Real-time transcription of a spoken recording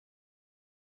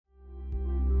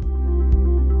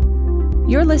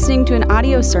You're listening to an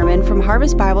audio sermon from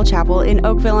Harvest Bible Chapel in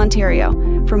Oakville, Ontario.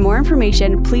 For more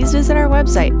information, please visit our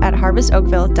website at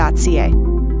harvestoakville.ca.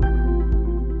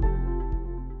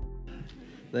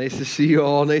 Nice to see you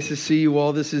all. Nice to see you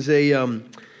all. This is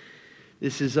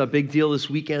a big deal this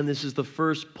weekend. This is the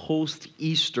first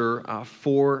post-Easter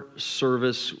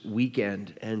four-service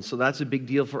weekend. And so that's a big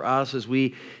deal for us as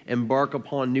we embark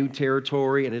upon new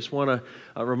territory. And I just want to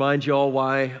remind you all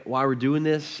why we're doing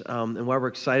this and why we're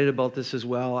excited about this as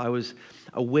well. I was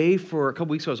away for a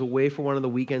couple weeks ago. I was away for one of the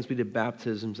weekends we did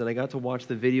baptisms, and I got to watch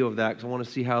the video of that because I want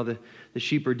to see how the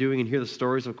sheep are doing and hear the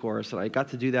stories, of course. And I got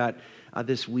to do that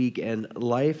this week, and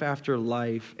life after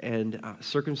life and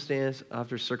circumstance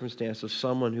after circumstance of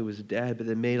someone who was dead but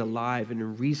then made alive. And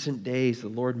in recent days, the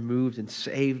Lord moved and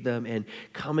saved them, and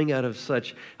coming out of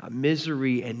such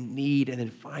misery and need, and then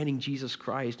finding Jesus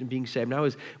Christ and being saved. And I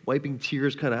was wiping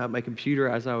tears kind of at my computer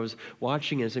as I was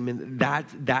watching it. I mean,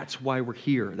 that's why we're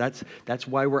here. That's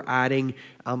why we're adding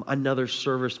another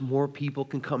service. More people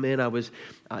can come in. I was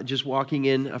just walking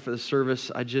in for the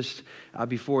service just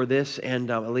before this, and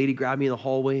a lady grabbed me in the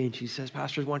hallway, and she says,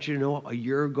 "Pastor, I want you to know, a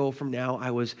year ago from now, I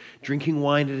was drinking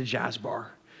wine at a jazz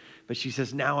bar. But," she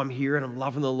says, "now I'm here and I'm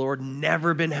loving the Lord,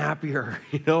 never been happier,"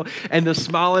 And the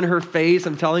smile on her face,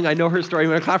 I know her story.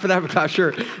 You want to clap for that? Clap,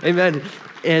 sure. Amen.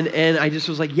 And I just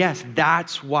was like, yes,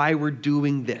 that's why we're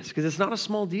doing this. Because it's not a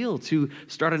small deal to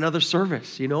start another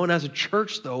service, And as a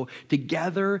church, though,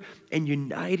 together and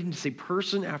united, and to say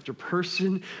person after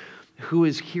person who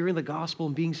is hearing the gospel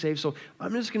and being saved. So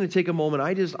I'm just going to take a moment.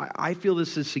 I feel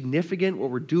this is significant, what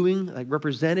we're doing, like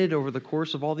represented over the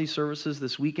course of all these services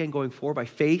this weekend going forward by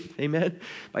faith, amen?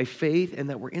 By faith, and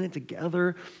that we're in it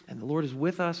together, and the Lord is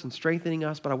with us and strengthening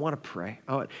us. But I want to pray,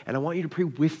 and I want you to pray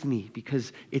with me,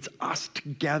 because it's us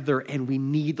together, and we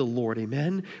need the Lord,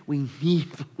 amen? We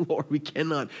need the Lord. We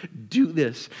cannot do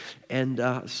this. And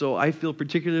so I feel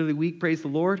particularly weak, praise the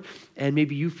Lord, and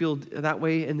maybe you feel that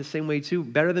way in the same way too.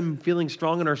 Better than feeling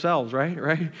strong in ourselves,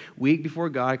 right? Weak before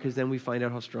God, because then we find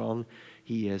out how strong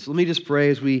He is. Let me just pray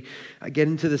as we get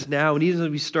into this now. And even as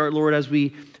we start, Lord, as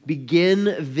we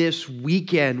begin this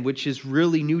weekend, which is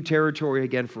really new territory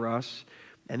again for us,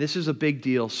 and this is a big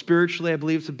deal. Spiritually, I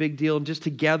believe it's a big deal. And just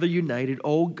together, united,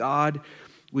 oh God,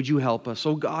 would you help us?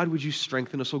 Oh God, would you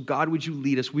strengthen us? Oh God, would you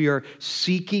lead us? We are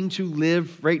seeking to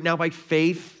live right now by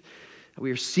faith.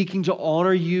 We are seeking to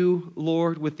honor you,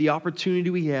 Lord, with the opportunity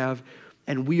we have.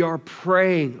 And we are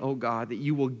praying, oh God, that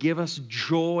you will give us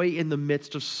joy in the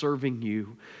midst of serving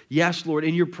you. Yes, Lord,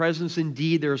 in your presence,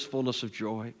 indeed, there is fullness of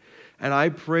joy. And I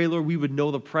pray, Lord, we would know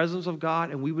the presence of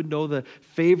God, and we would know the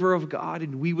favor of God,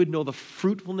 and we would know the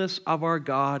fruitfulness of our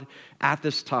God at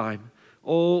this time.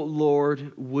 Oh,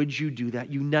 Lord, would you do that?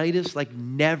 Unite us like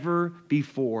never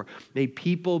before. May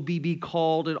people be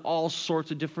called in all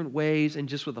sorts of different ways, and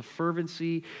just with a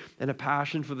fervency and a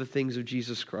passion for the things of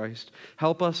Jesus Christ.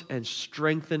 Help us and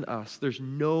strengthen us. There's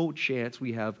no chance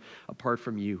we have apart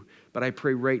from you. But I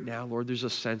pray right now, Lord, there's a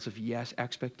sense of, yes,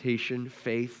 expectation,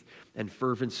 faith, and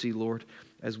fervency, Lord,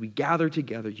 as we gather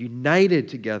together, united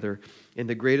together in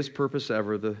the greatest purpose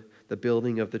ever, the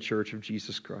building of the church of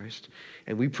Jesus Christ.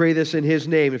 And we pray this in His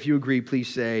name. If you agree, please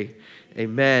say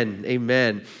amen.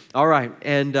 Amen. All right.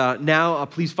 And now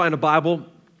please find a Bible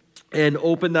and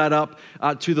open that up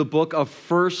to the book of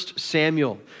 1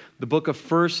 Samuel. The book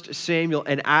of 1 Samuel.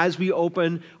 And as we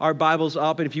open our Bibles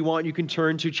up, and if you want, you can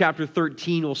turn to chapter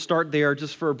 13. We'll start there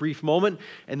just for a brief moment,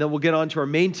 and then we'll get on to our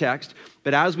main text.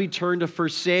 But as we turn to 1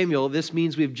 Samuel, this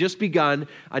means we've just begun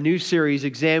a new series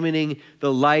examining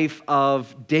the life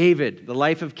of David, the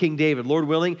life of King David. Lord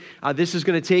willing, this is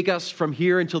going to take us from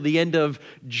here until the end of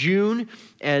June,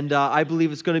 and I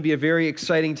believe it's going to be a very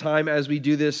exciting time as we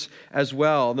do this as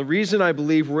well. And the reason I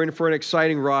believe we're in for an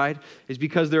exciting ride is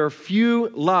because there are few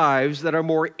lives that are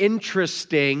more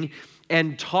interesting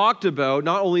and talked about,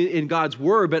 not only in God's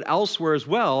Word, but elsewhere as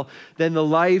well, than the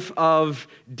life of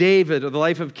David, or the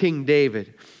life of King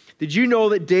David. Did you know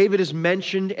that David is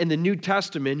mentioned in the New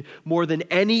Testament more than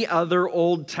any other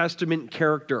Old Testament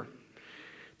character?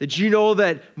 Did you know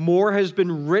that more has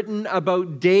been written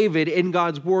about David in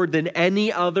God's Word than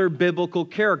any other biblical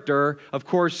character, of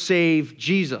course, save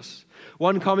Jesus?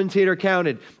 One commentator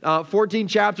counted 14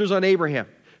 chapters on Abraham,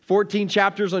 14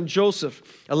 chapters on Joseph,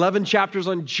 11 chapters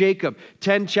on Jacob,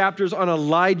 10 chapters on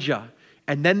Elijah,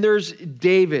 and then there's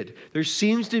David. There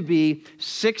seems to be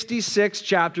 66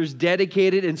 chapters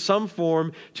dedicated in some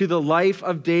form to the life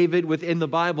of David within the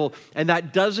Bible, and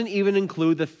that doesn't even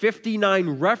include the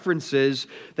 59 references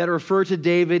that refer to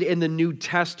David in the New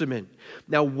Testament.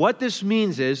 Now, what this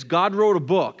means is God wrote a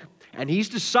book, And he's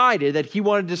decided that he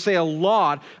wanted to say a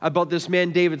lot about this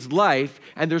man David's life,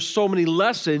 and there's so many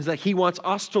lessons that he wants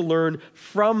us to learn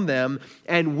from them.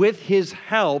 And with his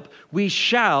help, we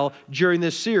shall, during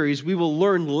this series, we will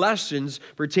learn lessons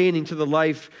pertaining to the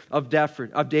life of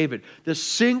David. The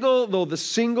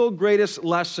single greatest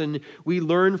lesson we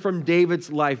learn from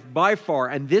David's life by far,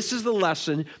 and this is the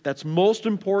lesson that's most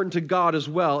important to God as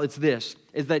well, it's this,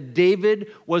 is that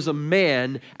David was a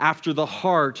man after the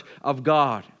heart of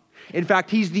God. In fact,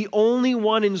 he's the only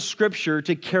one in Scripture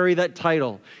to carry that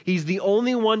title. He's the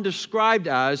only one described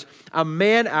as a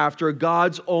man after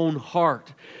God's own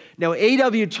heart. Now,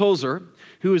 A.W. Tozer,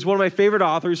 who is one of my favorite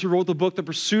authors, who wrote the book, The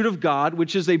Pursuit of God,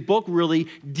 which is a book really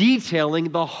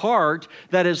detailing the heart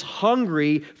that is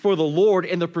hungry for the Lord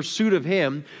in the pursuit of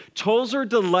Him, Tozer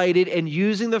delighted in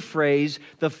using the phrase,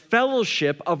 the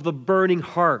fellowship of the burning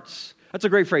hearts. That's a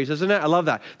great phrase, isn't it? I love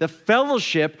that. The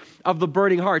fellowship of the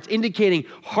burning hearts, indicating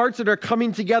hearts that are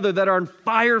coming together, that are on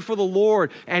fire for the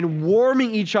Lord and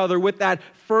warming each other with that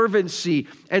fervency.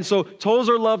 And so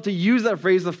Tozer loved to use that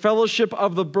phrase, the fellowship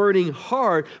of the burning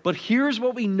heart. But here's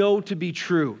what we know to be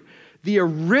true. The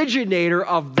originator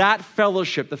of that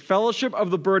fellowship, the fellowship of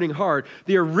the burning heart,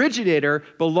 the originator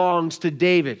belongs to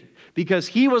David. Because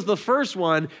he was the first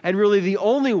one and really the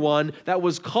only one that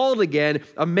was called again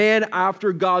a man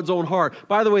after God's own heart.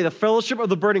 By the way, the fellowship of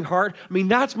the burning heart,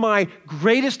 that's my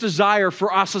greatest desire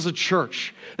for us as a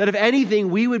church. That if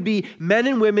anything, we would be men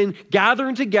and women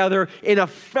gathering together in a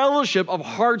fellowship of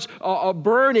hearts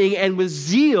burning and with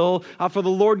zeal for the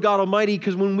Lord God Almighty.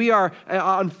 Because when we are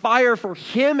on fire for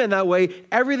Him in that way,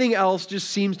 everything else just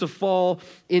seems to fall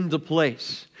into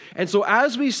place. And so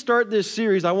as we start this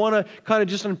series, I want to kind of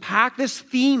just unpack this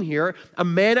theme here, a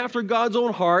man after God's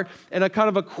own heart, in a kind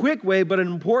of a quick way, but an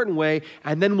important way,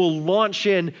 and then we'll launch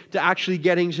in to actually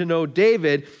getting to know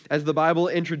David as the Bible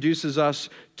introduces us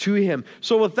to him.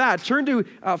 So with that, turn to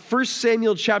 1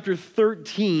 Samuel chapter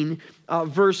 13,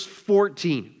 verse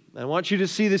 14. I want you to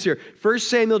see this here. 1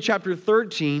 Samuel chapter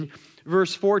 13,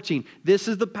 verse 14. This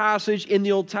is the passage in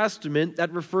the Old Testament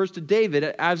that refers to David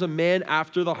as a man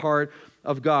after the heart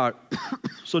of God.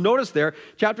 So notice there,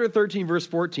 chapter 13, verse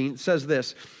 14, says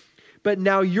this, but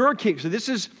now your king, so this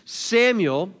is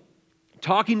Samuel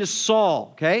talking to Saul,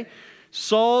 okay?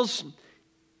 Saul's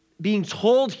being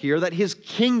told here that his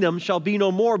kingdom shall be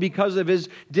no more because of his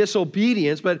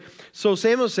disobedience. But so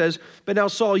Samuel says, but now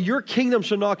Saul, your kingdom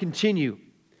shall not continue.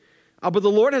 But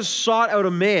the Lord has sought out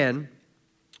a man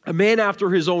after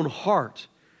his own heart.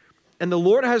 And the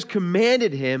Lord has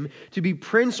commanded him to be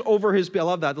prince over his people.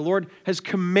 I love that. The Lord has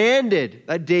commanded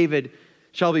that David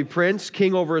shall be prince,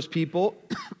 king over his people,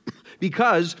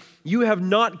 because you have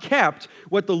not kept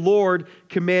what the Lord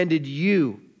commanded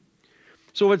you.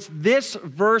 So it's this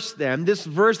verse then, this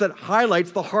verse that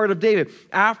highlights the heart of David,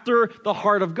 after the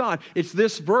heart of God. It's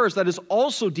this verse that is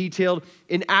also detailed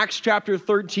in Acts chapter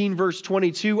 13, verse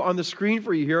 22 on the screen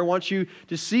for you here. I want you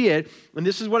to see it. And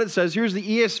this is what it says. Here's the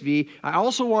ESV. I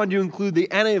also wanted to include the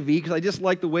NIV because I just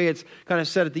like the way it's kind of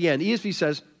said at the end. ESV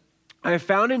says, I have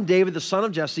found in David, the son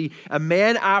of Jesse, a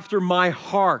man after my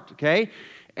heart, okay?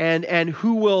 And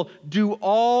who will do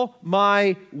all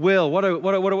my will. What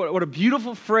a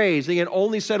beautiful phrase. Again,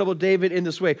 only said about David in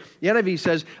this way. The NIV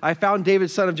says, I found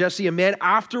David, son of Jesse, a man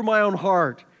after my own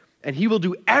heart, and he will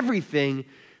do everything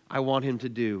I want him to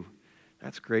do.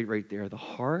 That's great right there. The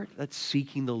heart that's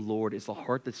seeking the Lord is the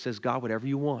heart that says, God, whatever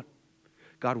you want.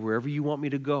 God, wherever you want me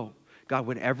to go. God,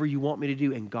 whatever you want me to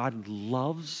do. And God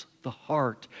loves the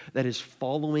heart that is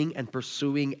following and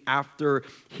pursuing after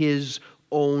His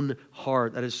own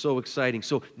heart. That is so exciting.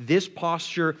 So this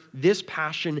posture, this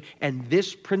passion, and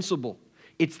this principle,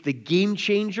 it's the game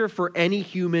changer for any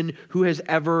human who has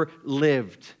ever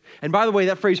lived. And by the way,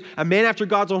 that phrase, a man after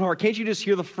God's own heart, can't you just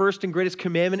hear the first and greatest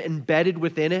commandment embedded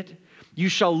within it? You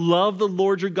shall love the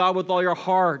Lord your God with all your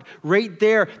heart. Right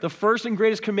there, the first and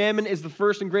greatest commandment is the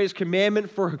first and greatest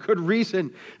commandment for a good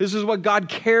reason. This is what God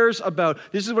cares about.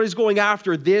 This is what He's going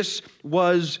after. This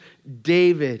was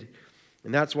David.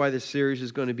 And that's why this series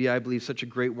is going to be, I believe, such a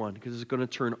great one, because it's going to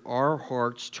turn our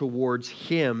hearts towards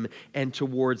Him and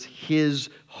towards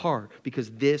His heart, because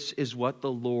this is what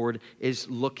the Lord is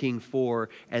looking for,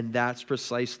 and that's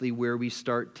precisely where we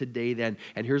start today then.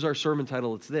 And here's our sermon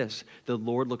title. It's this: The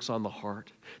Lord looks on the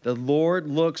heart. The Lord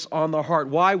looks on the heart.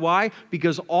 Why?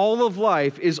 Because all of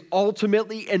life is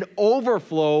ultimately an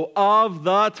overflow of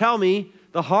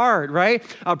the heart, right?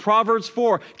 Proverbs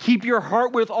 4, keep your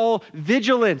heart with all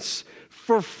vigilance,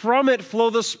 for from it flow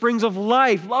the springs of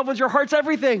life. Love with your heart's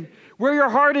everything. Where your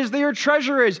heart is, there your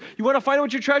treasure is. You want to find out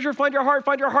what your treasure? Find your heart,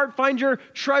 find your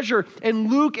treasure. In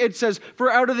Luke, it says,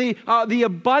 for out of the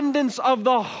abundance of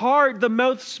the heart, the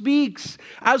mouth speaks.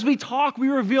 As we talk, we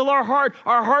reveal our heart.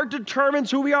 Our heart determines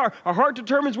who we are. Our heart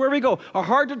determines where we go. Our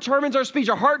heart determines our speech.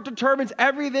 Our heart determines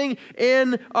everything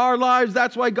in our lives.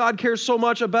 That's why God cares so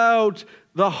much about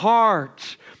the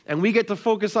heart. And we get to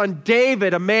focus on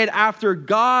David, a man after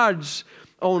God's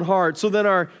own heart. So then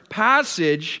our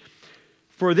passage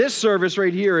for this service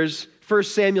right here is 1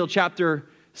 Samuel chapter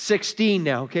 16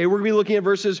 now, okay? We're going to be looking at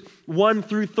verses 1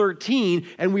 through 13,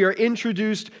 and we are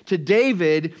introduced to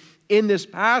David in this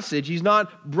passage. He's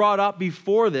not brought up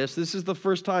before this. This is the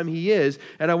first time he is.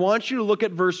 And I want you to look at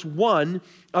verse 1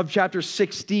 of chapter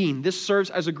 16. This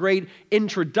serves as a great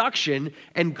introduction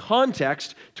and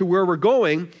context to where we're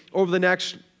going over the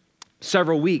next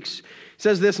several weeks. It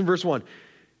says this in verse 1.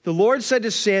 The Lord said to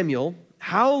Samuel,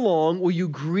 how long will you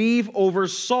grieve over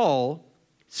Saul,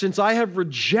 since I have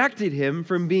rejected him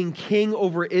from being king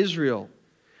over Israel?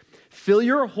 Fill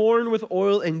your horn with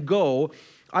oil and go.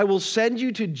 I will send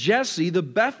you to Jesse the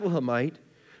Bethlehemite,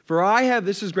 for I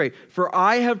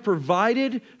have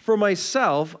provided for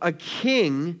myself a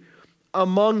king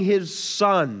among his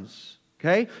sons.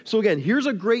 Okay? So again, here's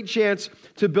a great chance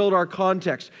to build our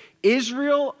context.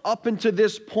 Israel, up until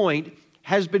this point,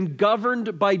 has been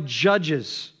governed by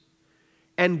judges,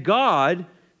 and God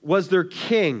was their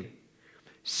king.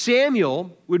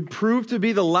 Samuel would prove to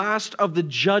be the last of the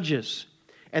judges.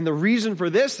 And the reason for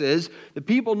this is the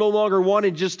people no longer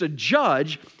wanted just a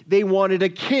judge, they wanted a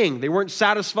king. They weren't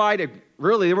satisfied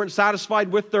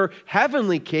with their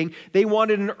heavenly king. They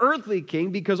wanted an earthly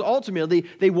king because ultimately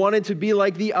they wanted to be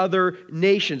like the other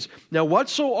nations. Now, what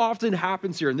so often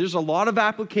happens here, and there's a lot of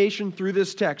application through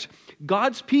this text,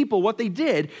 God's people, what they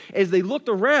did is they looked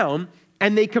around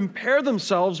and they compared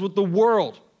themselves with the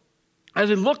world. As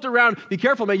they looked around, be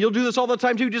careful, man, you'll do this all the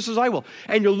time too, just as I will.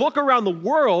 And you look around the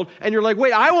world and you're like,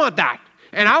 wait, I want that.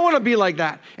 And I want to be like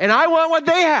that. And I want what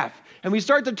they have. And we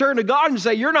start to turn to God and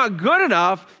say, you're not good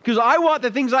enough because I want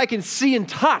the things I can see and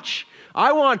touch.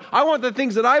 I want the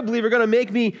things that I believe are going to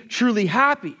make me truly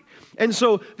happy. And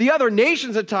so the other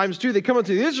nations at times too, they come up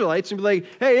to the Israelites and be like,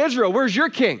 hey, Israel, where's your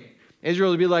king? Israel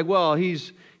would be like, well,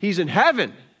 he's in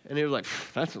heaven. And they were like,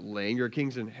 that's lame. Your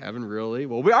king's in heaven, really?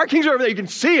 Well, our king's over there. You can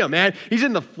see him, man. He's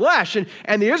in the flesh.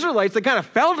 And the Israelites, they kind of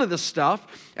fell to this stuff.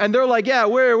 And they're like, yeah,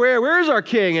 where is our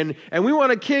king? And we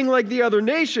want a king like the other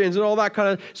nations and all that kind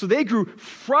of. So they grew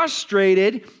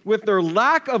frustrated with their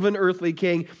lack of an earthly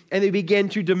king. And they began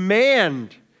to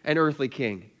demand an earthly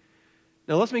king.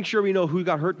 Now, let's make sure we know who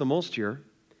got hurt the most here.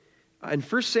 In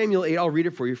 1 Samuel 8, I'll read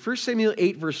it for you. 1 Samuel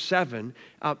 8, verse 7,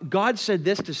 God said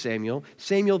this to Samuel,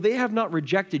 Samuel, they have not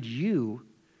rejected you,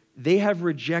 they have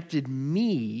rejected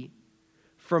me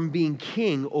from being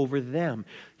king over them.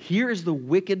 Here is the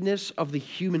wickedness of the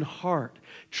human heart,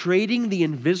 trading the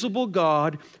invisible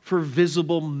God for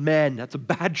visible men. That's a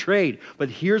bad trade,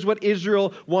 but here's what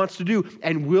Israel wants to do,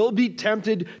 and will be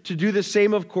tempted to do the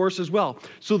same, of course, as well.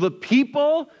 So the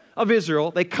people of Israel,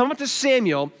 they come up to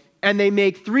Samuel, and they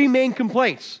make three main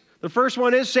complaints. The first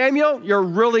one is, Samuel, you're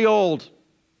really old.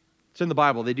 It's in the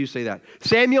Bible. They do say that.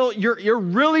 Samuel, you're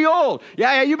really old.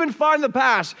 Yeah, you've been fine in the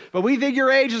past, but we think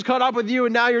your age has caught up with you,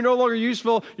 and now you're no longer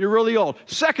useful. You're really old.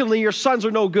 Secondly, your sons are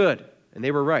no good. And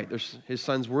they were right. His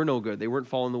sons were no good. They weren't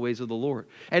following the ways of the Lord.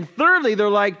 And thirdly, they're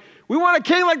like, we want a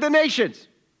king like the nations.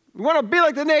 We want to be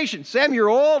like the nations. Sam, you're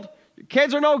old. Your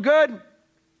kids are no good.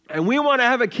 And we want to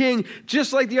have a king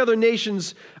just like the other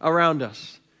nations around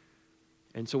us.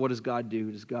 And so what does God do?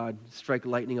 Does God strike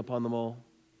lightning upon them all?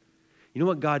 You know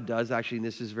what God does, actually, and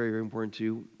this is very, very important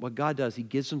too. What God does, he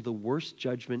gives them the worst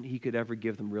judgment he could ever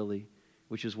give them, really,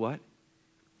 which is what?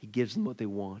 He gives them what they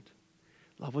want.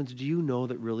 Loved ones, do you know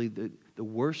that really the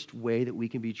worst way that we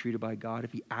can be treated by God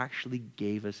if he actually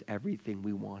gave us everything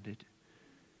we wanted? Can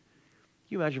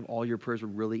you imagine if all your prayers were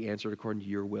really answered according to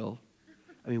your will?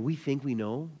 I mean, we think we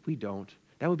know, we don't.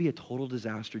 That would be a total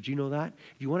disaster. Do you know that?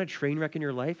 If you want a train wreck in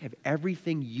your life, have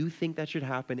everything you think that should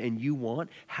happen and you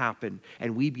want happen,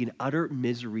 and we'd be in utter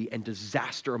misery and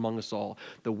disaster among us all.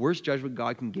 The worst judgment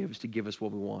God can give is to give us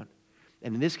what we want.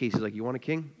 And in this case, he's like, you want a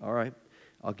king? All right,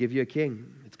 I'll give you a king.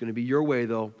 It's going to be your way,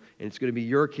 though, and it's going to be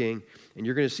your king, and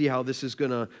you're going to see how this is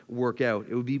going to work out.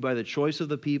 It would be by the choice of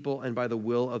the people and by the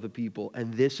will of the people.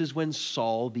 And this is when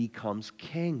Saul becomes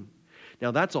king. Now,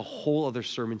 that's a whole other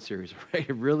sermon series, right?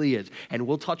 It really is. And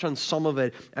we'll touch on some of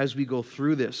it as we go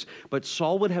through this. But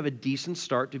Saul would have a decent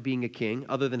start to being a king,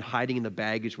 other than hiding in the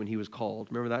baggage when he was called.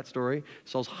 Remember that story?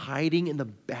 Saul's hiding in the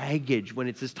baggage when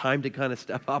it's his time to kind of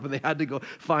step up, and they had to go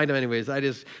find him anyways.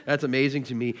 That's amazing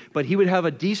to me. But he would have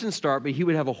a decent start, but he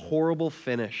would have a horrible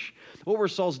finish. What were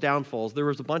Saul's downfalls? There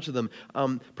was a bunch of them.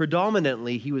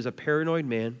 Predominantly, he was a paranoid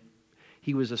man.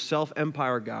 He was a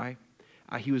self-empire guy.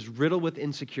 He was riddled with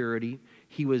insecurity.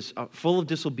 He was full of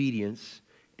disobedience.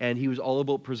 And he was all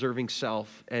about preserving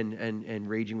self and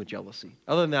raging with jealousy.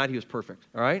 Other than that, he was perfect,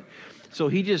 all right? So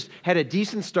he just had a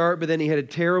decent start, but then he had a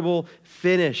terrible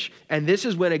finish. And this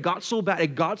is when it got so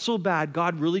bad,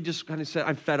 God really just kind of said,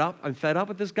 I'm fed up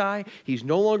with this guy. He's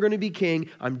no longer going to be king.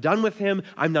 I'm done with him.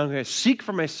 I'm now going to seek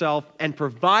for myself and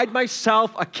provide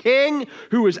myself a king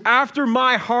who is after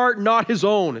my heart, not his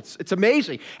own. It's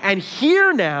amazing. And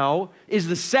here now is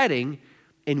the setting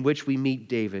in which we meet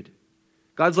David.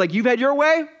 God's like, you've had your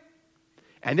way,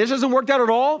 and this hasn't worked out at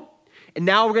all, and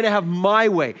now we're going to have my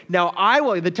way. Now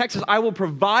the text says, I will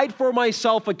provide for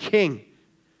myself a king.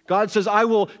 God says, I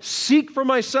will seek for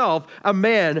myself a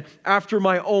man after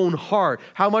my own heart.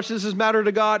 How much does this matter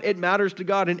to God? It matters to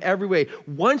God in every way.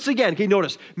 Once again, okay,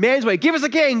 notice, man's way, give us a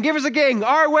king,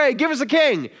 our way, give us a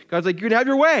king. God's like, you're going to have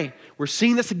your way. We're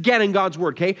seeing this again in God's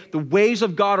word, okay? The ways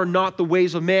of God are not the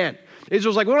ways of man.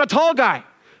 Israel's like, we want a tall guy.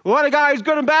 We want a guy who's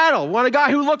good in battle. We want a guy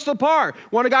who looks the part.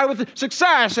 We want a guy with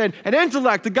success and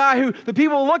intellect. A guy who the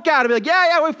people look at and be like,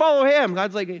 yeah, we follow him.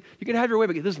 God's like, you can have your way,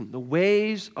 but listen, the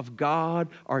ways of God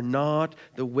are not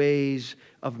the ways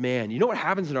of man. You know what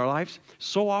happens in our lives?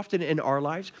 So often in our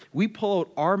lives, we pull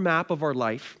out our map of our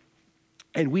life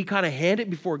and we kind of hand it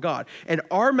before God. And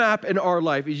our map in our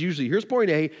life is usually, here's point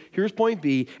A, here's point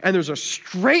B, and there's a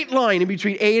straight line in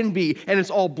between A and B, and it's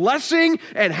all blessing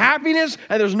and happiness,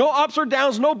 and there's no ups or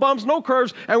downs, no bumps, no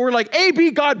curves, and we're like, A,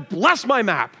 B, God bless my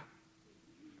map.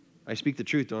 I speak the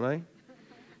truth, don't I?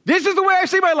 This is the way I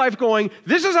see my life going.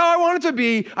 This is how I want it to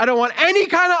be. I don't want any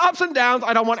kind of ups and downs.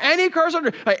 I don't want any curves.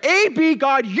 A, B,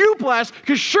 God, you bless,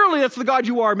 because surely that's the God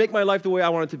you are. Make my life the way I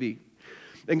want it to be.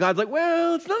 And God's like,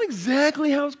 well, it's not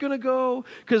exactly how it's going to go,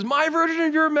 because my version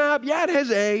of your map, yeah, it has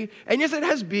A, and yes, it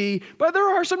has B, but there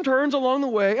are some turns along the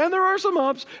way, and there are some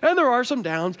ups, and there are some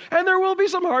downs, and there will be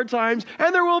some hard times,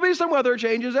 and there will be some weather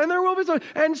changes, and there will be some,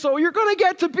 and so you're going to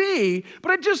get to B,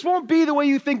 but it just won't be the way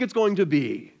you think it's going to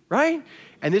be, right?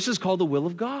 And this is called the will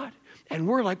of God. And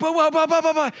we're like,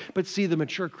 but see, the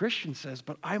mature Christian says,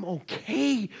 but I'm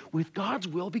okay with God's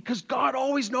will because God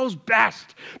always knows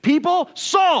best. People,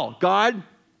 Saul, God,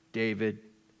 David.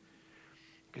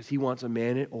 Because he wants a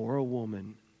man or a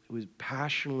woman who is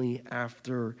passionately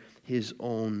after his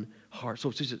own heart.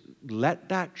 So just let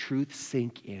that truth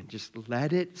sink in. Just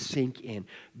let it sink in.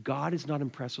 God is not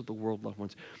impressed with the world, loved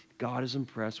ones. God is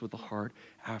impressed with the heart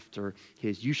after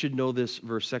his. You should know this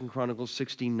verse, 2 Chronicles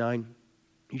 16:9.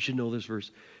 You should know this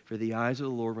verse. For the eyes of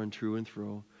the Lord run to and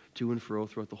fro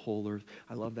throughout the whole earth.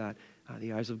 I love that.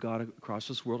 The eyes of God across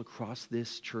this world, across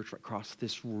this church, across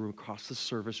this room, across this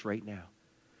service right now.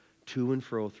 To and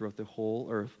fro throughout the whole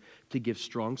earth to give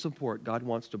strong support. God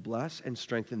wants to bless and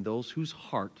strengthen those whose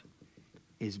heart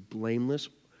is blameless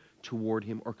toward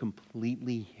him or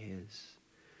completely his.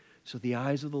 So the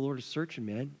eyes of the Lord are searching,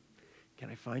 man. Can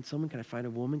I find someone? Can I find a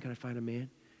woman? Can I find a man?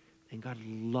 And God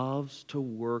loves to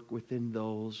work within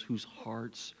those whose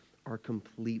hearts are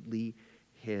completely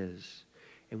his.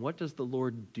 And what does the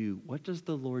Lord do? What does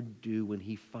the Lord do when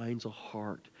he finds a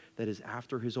heart that is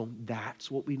after his own?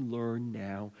 That's what we learn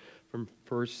now from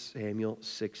 1 Samuel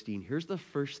 16. Here's the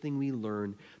first thing we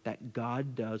learn that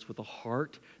God does with a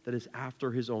heart that is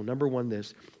after his own. Number one,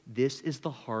 this is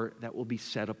the heart that will be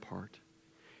set apart.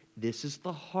 This is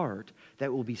the heart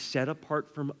that will be set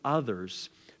apart from others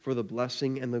for the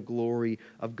blessing and the glory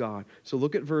of God. So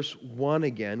look at verse 1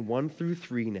 again, 1 through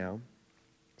 3 now.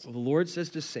 So the Lord says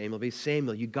to Samuel,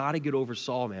 Samuel, you got to get over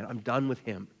Saul, man. I'm done with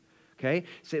him. Okay?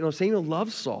 Samuel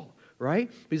loves Saul, right?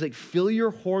 But he's like, fill your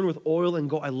horn with oil and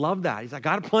go. I love that. He's like,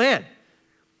 I got a plan.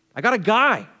 I got a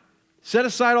guy set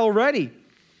aside already.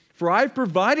 For I've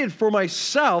provided for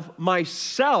myself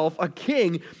a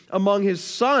king among his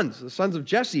sons, the sons of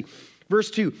Jesse. Verse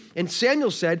 2, and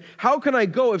Samuel said, how can I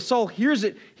go? If Saul hears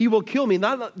it, he will kill me.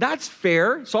 That's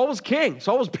fair. Saul was king.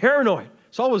 Saul was paranoid.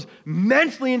 Saul was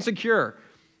mentally insecure.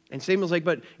 And Samuel's like,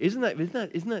 but isn't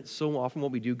that so often what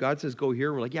we do? God says, go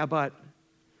here. We're like, yeah, but.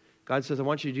 God says, I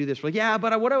want you to do this. We're like, yeah,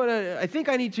 but I think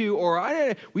I need to,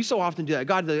 or we so often do that.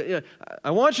 God,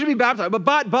 I want you to be baptized,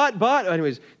 but.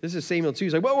 Anyways, this is Samuel 2.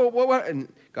 He's like, what? And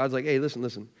God's like, hey,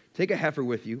 listen. Take a heifer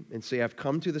with you and say, I've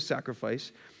come to the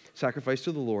sacrifice. sacrifice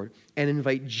to the Lord, and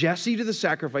invite Jesse to the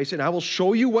sacrifice, and I will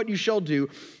show you what you shall do.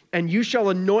 And you shall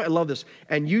anoint, I love this,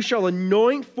 and you shall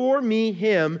anoint for me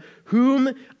him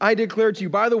whom I declare to you.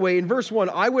 By the way, in verse 1,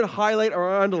 I would highlight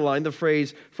or underline the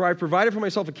phrase, for I have provided for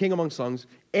myself a king among sons.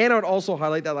 And I would also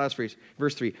highlight that last phrase,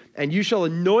 verse 3. And you shall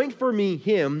anoint for me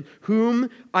him whom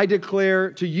I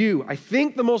declare to you. I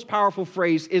think the most powerful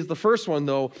phrase is the first one,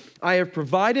 though. I have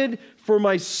provided for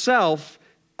myself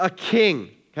a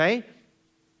king. Okay?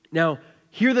 Now,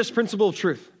 hear this principle of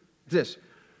truth. It's this.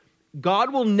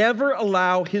 God will never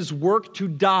allow his work to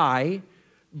die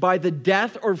by the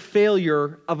death or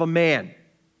failure of a man.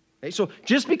 Okay? So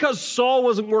just because Saul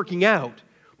wasn't working out,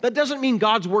 that doesn't mean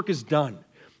God's work is done.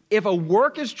 If a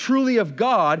work is truly of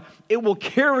God, it will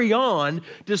carry on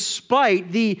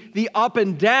despite the up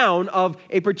and down of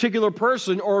a particular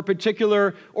person or a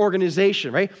particular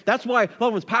organization, right? That's why,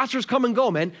 loved ones, pastors come and go,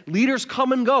 man. Leaders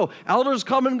come and go. Elders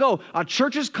come and go.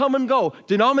 Churches come and go.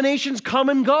 Denominations come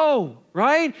and go,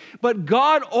 right? But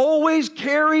God always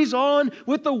carries on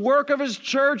with the work of his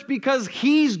church because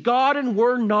he's God and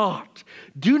we're not.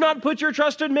 Do not put your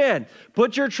trust in man.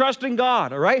 Put your trust in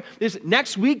God, all right?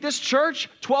 Next week, this church,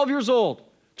 12 years old.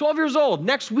 12 years old,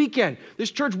 next weekend.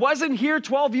 This church wasn't here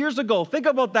 12 years ago. Think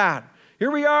about that.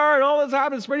 Here we are, and all that's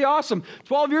happened. It's pretty awesome.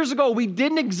 12 years ago, we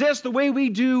didn't exist the way we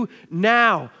do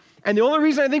now. And the only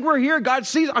reason I think we're here, God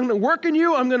sees, I'm going to work in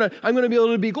you. I'm going to be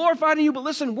able to be glorified in you. But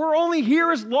listen, we're only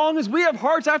here as long as we have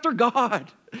hearts after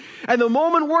God. And the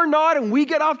moment we're not and we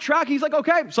get off track, he's like,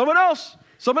 okay, someone else,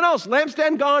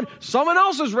 lampstand gone, someone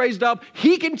else is raised up.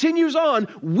 He continues on.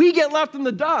 We get left in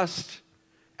the dust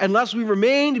unless we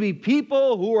remain to be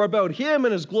people who are about him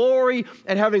and his glory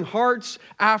and having hearts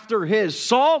after his.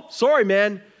 Saul, sorry,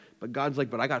 man. But God's like,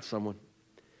 but I got someone.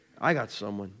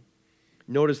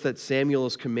 Notice that Samuel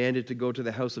is commanded to go to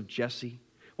the house of Jesse.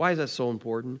 Why is that so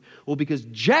important? Well, because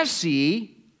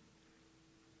Jesse,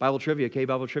 Bible trivia, okay?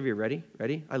 Bible trivia, ready?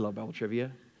 I love Bible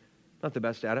trivia. Not the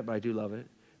best at it, but I do love it.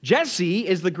 Jesse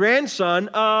is the grandson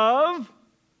of,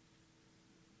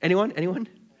 anyone?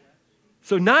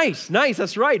 So nice,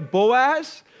 that's right.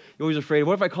 Boaz. You're always afraid,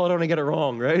 what if I call it out and I get it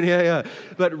wrong, right? Yeah.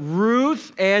 But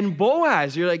Ruth and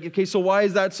Boaz. You're like, okay, so why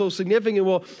is that so significant?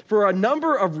 Well, for a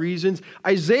number of reasons.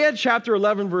 Isaiah chapter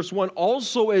 11, verse 1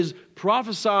 also is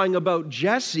prophesying about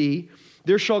Jesse.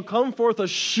 There shall come forth a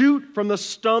shoot from the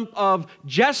stump of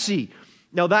Jesse.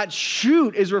 Now that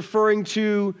shoot is referring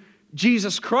to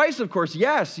Jesus Christ, of course.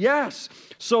 Yes.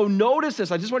 So notice this.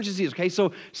 I just want you to see this, okay?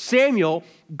 So Samuel,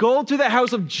 go to the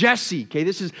house of Jesse, okay?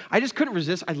 I just couldn't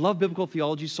resist. I love biblical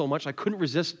theology so much. I couldn't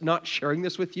resist not sharing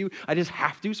this with you. I just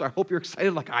have to, so I hope you're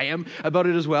excited like I am about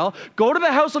it as well. Go to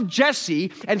the house of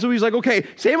Jesse, and so he's like, okay,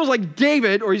 Samuel's like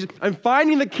David, or I'm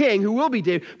finding the king who will be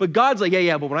David, but God's like,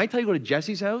 yeah, but when I tell you to go to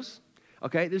Jesse's house,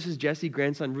 okay, this is Jesse,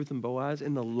 grandson, Ruth and Boaz,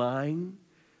 in the line,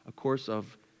 of course,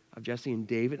 of Jesse and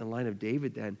David, in the line of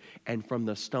David then, and from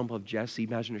the stump of Jesse,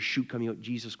 imagine a shoot coming out,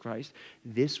 Jesus Christ,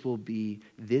 this will be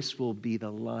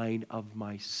the line of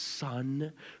my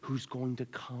son who's going to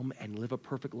come and live a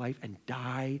perfect life and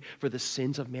die for the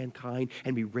sins of mankind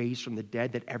and be raised from the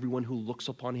dead, that everyone who looks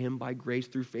upon him by grace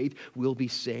through faith will be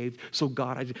saved. So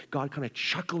God kind of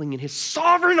chuckling in his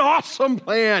sovereign, awesome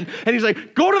plan, and he's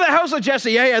like, go to the house of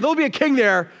Jesse, yeah, there'll be a king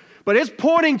there. But it's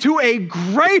pointing to a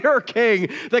greater king,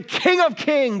 the King of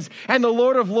Kings and the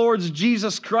Lord of Lords,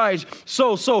 Jesus Christ.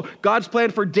 So God's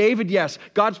plan for David, yes.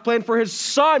 God's plan for his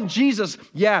son, Jesus,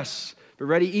 yes. But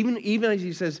ready, even as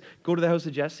he says, go to the house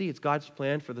of Jesse, it's God's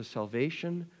plan for the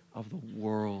salvation of the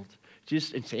world.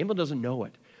 And Samuel doesn't know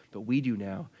it, but we do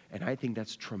now. And I think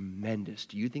that's tremendous.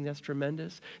 Do you think that's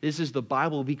tremendous? This is the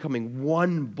Bible becoming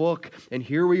one book, and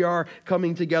here we are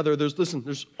coming together.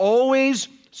 There's always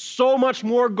so much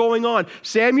more going on.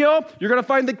 Samuel, you're going to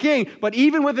find the king, but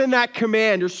even within that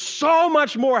command, there's so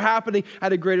much more happening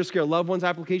at a greater scale. Loved ones,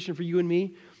 application for you and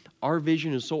me. Our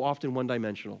vision is so often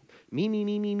one-dimensional. Me. I'm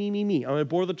going to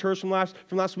borrow the terms from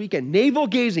last weekend. Navel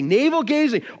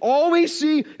gazing. All we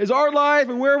see is our life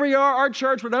and where we are, our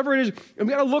church, whatever it is. And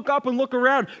we got to look up and look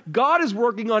around. God is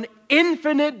working on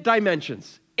infinite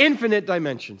dimensions. And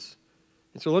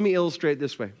so let me illustrate it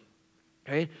this way.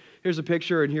 Okay? Here's a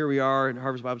picture, and here we are in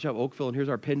Harvest Bible Chapel, Oakville, and here's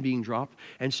our pen being dropped.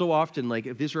 And so often, like,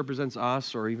 if this represents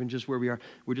us or even just where we are,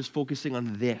 we're just focusing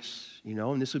on this,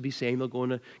 and this would be Samuel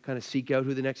going to kind of seek out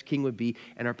who the next king would be.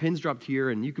 And our pin's dropped here,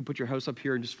 and you could put your house up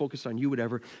here and just focus on you,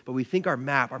 whatever. But we think our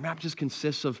map just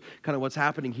consists of kind of what's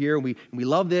happening here. And we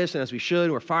love this, and as we should,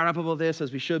 and we're fired up about this,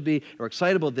 as we should be, and we're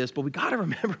excited about this. But we got to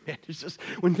remember, man, it's just,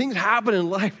 when things happen in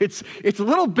life, it's a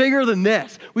little bigger than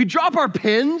this. We drop our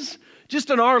pins just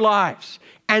in our lives.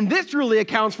 And this really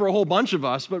accounts for a whole bunch of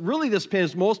us, but really this pin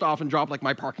is most often dropped like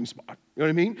my parking spot. You know what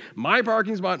I mean? My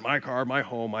parking spot, my car, my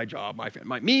home, my job, my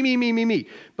family, me.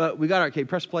 But we got okay,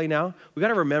 press play now. We got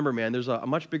to remember, man, there's a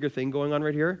much bigger thing going on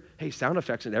right here. Hey, sound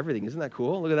effects and everything. Isn't that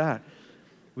cool? Look at that.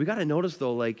 We got to notice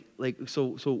though,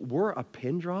 so we're a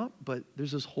pin drop, but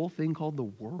there's this whole thing called the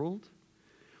world.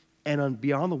 And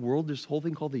beyond the world, there's this whole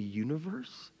thing called the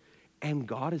universe. And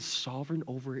God is sovereign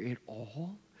over it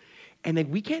all. And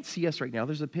then we can't see us right now.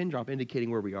 There's a pin drop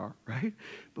indicating where we are, right?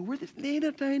 But we're this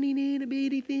little tiny, little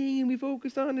bitty thing, and we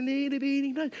focus on the little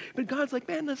bitty thing. But God's like,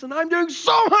 man, listen, I'm doing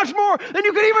so much more than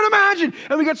you can even imagine.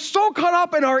 And we get so caught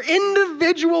up in our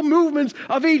individual movements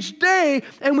of each day,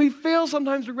 and we fail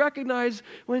sometimes to recognize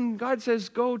when God says,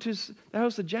 go to the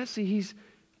house of Jesse, he's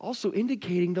also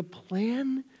indicating the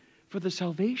plan for the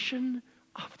salvation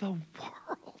of the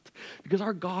world. Because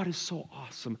our God is so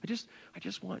awesome. I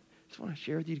just want to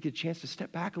share with you to get a chance to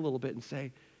step back a little bit and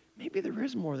say, maybe there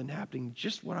is more than happening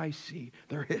just what I see.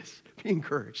 There is. Be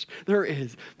encouraged. There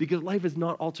is. Because life is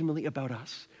not ultimately about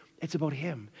us. It's about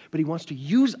him. But he wants to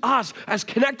use us as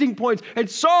connecting points and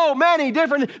so many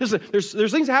different... Listen,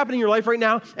 there's things happening in your life right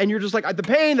now, and you're just like, the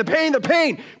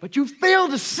pain. But you fail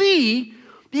to see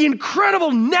the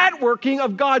incredible networking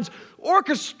of God's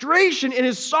orchestration in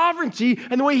his sovereignty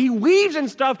and the way he weaves in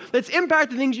stuff that's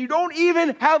impacting things you don't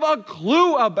even have a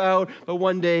clue about. But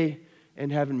one day in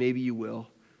heaven, maybe you will.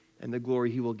 And the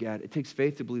glory he will get. It takes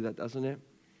faith to believe that, doesn't it?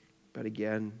 But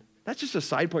again, that's just a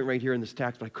side point right here in this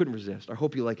text, but I couldn't resist. I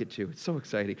hope you like it too. It's so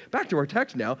exciting. Back to our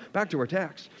text now.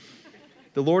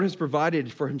 The Lord has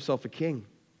provided for himself a king.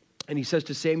 And he says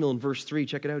to Samuel in verse 3,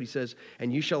 check it out. He says,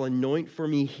 and you shall anoint for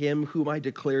me him whom I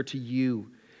declare to you.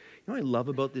 You know what I love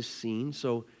about this scene?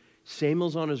 So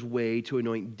Samuel's on his way to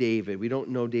anoint David. We don't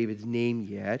know David's name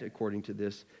yet, according to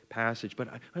this passage. But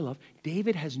I love,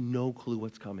 David has no clue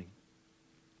what's coming.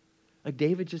 Like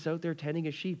David's just out there tending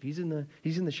his sheep. He's in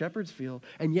the shepherd's field.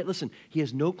 And yet, listen, he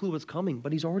has no clue what's coming,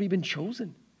 but he's already been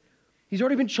chosen. He's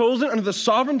already been chosen under the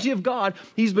sovereignty of God.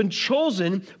 He's been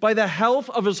chosen by the health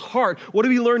of his heart. What do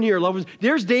we learn here, loved ones?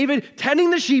 There's David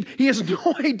tending the sheep. He has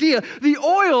no idea. The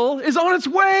oil is on its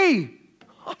way.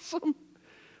 Awesome.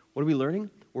 What are we learning?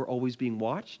 We're always being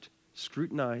watched,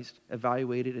 scrutinized,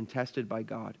 evaluated, and tested by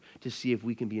God to see if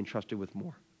we can be entrusted with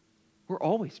more. We're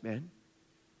always, man.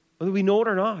 Whether we know it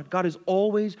or not, God is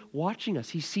always watching us.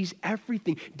 He sees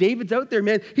everything. David's out there,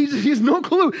 man. He has no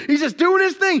clue. He's just doing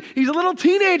his thing. He's a little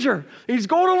teenager. He's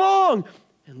going along.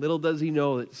 And little does he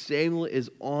know that Samuel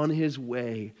is on his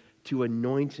way to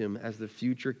anoint him as the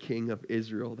future king of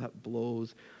Israel. That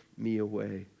blows me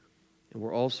away. And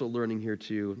we're also learning here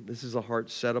too, this is a heart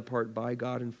set apart by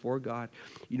God and for God.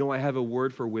 You know, I have a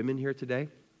word for women here today.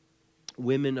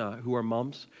 Women who are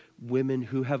moms, women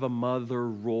who have a mother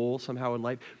role somehow in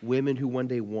life, women who one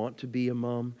day want to be a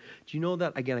mom. Do you know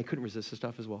that, again, I couldn't resist this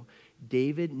stuff as well.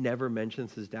 David never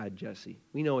mentions his dad, Jesse.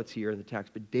 We know it's here in the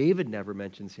text, but David never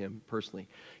mentions him personally.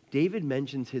 David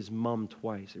mentions his mom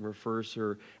twice and refers to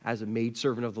her as a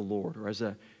maidservant of the Lord or as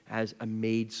a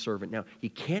maidservant. Now, you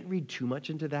can't read too much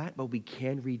into that, but we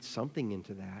can read something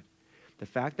into that. The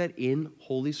fact that in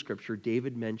Holy Scripture,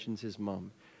 David mentions his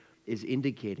mom is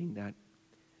indicating that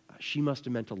she must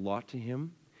have meant a lot to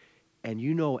him. And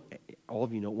you know, all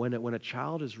of you know, when a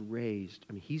child is raised,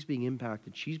 I mean, he's being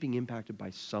impacted, she's being impacted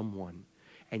by someone.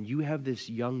 And you have this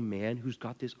young man who's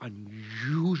got this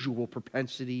unusual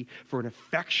propensity for an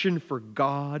affection for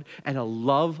God and a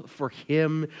love for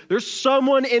him. There's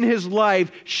someone in his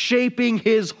life shaping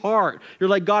his heart. You're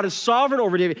like, God is sovereign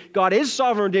over David. God is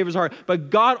sovereign over David's heart.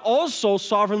 But God also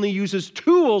sovereignly uses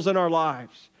tools in our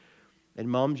lives. And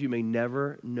moms, you may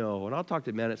never know, and I'll talk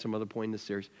to men at some other point in this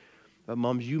series, but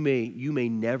moms, you may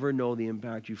never know the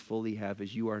impact you fully have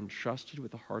as you are entrusted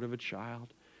with the heart of a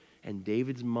child. And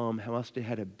David's mom must have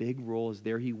had a big role as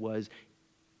there he was,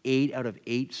 8 out of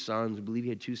 8 sons. I believe he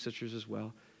had 2 sisters as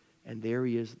well. And there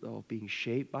he is, though, being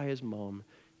shaped by his mom.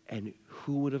 And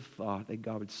who would have thought that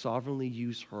God would sovereignly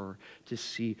use her to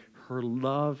see her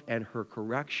love and her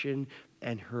correction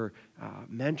and her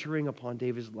mentoring upon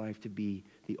David's life to be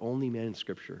the only man in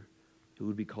Scripture who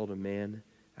would be called a man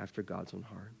after God's own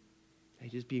heart. Hey,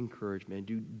 just be encouraged, man.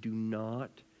 Do not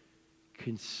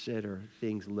consider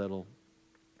things little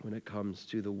when it comes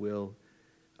to the will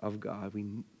of God. We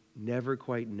never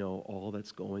quite know all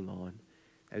that's going on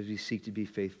as we seek to be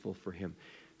faithful for him.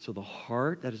 So the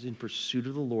heart that is in pursuit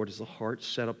of the Lord is the heart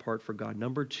set apart for God.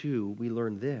 Number 2, we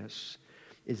learn this,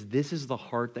 is this is the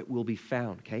heart that will be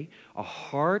found, okay? A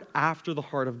heart after the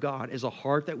heart of God is a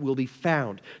heart that will be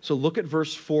found. So look at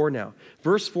verse 4 now.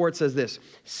 Verse 4, it says this,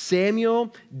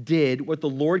 Samuel did what the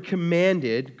Lord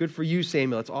commanded. Good for you,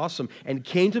 Samuel. That's awesome. And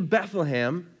came to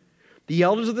Bethlehem. The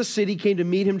elders of the city came to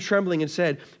meet him trembling and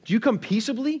said, do you come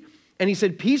peaceably? And he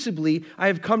said, peaceably, I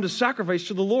have come to sacrifice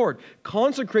to the Lord.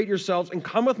 Consecrate yourselves and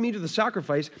come with me to the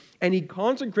sacrifice. And he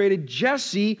consecrated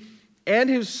Jesse and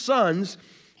his sons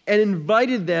and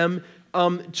invited them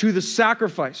to the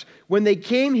sacrifice. When they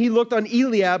came, he looked on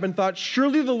Eliab and thought,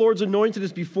 surely the Lord's anointed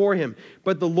is before him.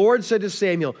 But the Lord said to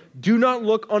Samuel, do not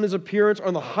look on his appearance or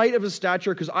on the height of his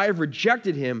stature, because I have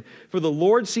rejected him. For the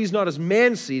Lord sees not as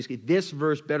man sees. Okay, this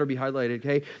verse better be highlighted,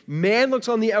 okay? Man looks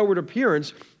on the outward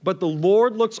appearance, but the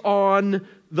Lord looks on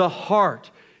the heart.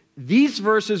 These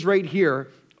verses right here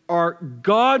are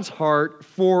God's heart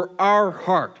for our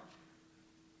heart.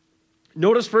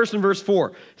 Notice first in verse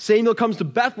 4, Samuel comes to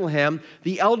Bethlehem.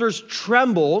 The elders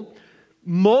tremble,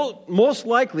 most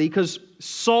likely because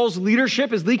Saul's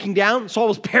leadership is leaking down. Saul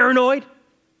was paranoid,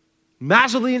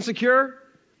 massively insecure.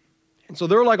 And so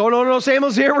they're like, oh, no,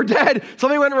 Samuel's here. We're dead.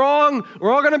 Something went wrong.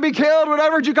 We're all going to be killed.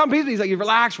 Whatever. Did you come peacefully? He's like,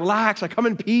 relax. I come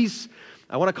in peace.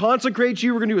 I want to consecrate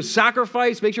you. We're going to do a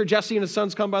sacrifice. Make sure Jesse and his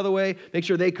sons come, by the way. Make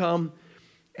sure they come.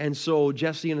 And so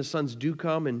Jesse and his sons do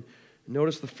come, and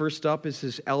notice the first up is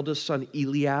his eldest son,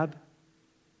 Eliab.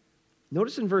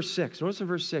 Notice in verse 6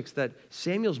 that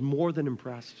Samuel's more than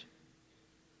impressed.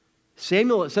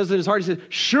 Samuel, it says in his heart, he says,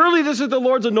 surely this is the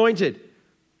Lord's anointed.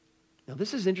 Now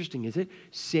this is interesting, is it?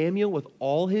 Samuel, with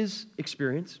all his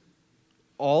experience,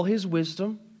 all his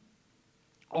wisdom,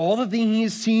 all the things he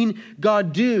has seen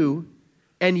God do,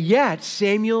 and yet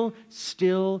Samuel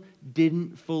still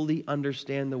didn't fully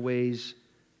understand the ways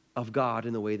of God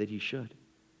in the way that he should.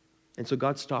 And so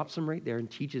God stops him right there and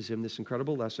teaches him this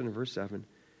incredible lesson in verse 7.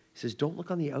 He says, don't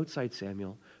look on the outside,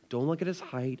 Samuel. Don't look at his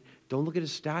height. Don't look at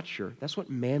his stature. That's what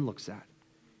man looks at.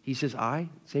 He says, the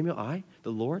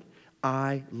Lord,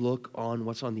 I look on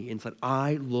what's on the inside.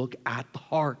 I look at the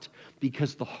heart,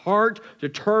 because the heart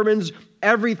determines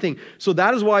everything. So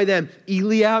that is why then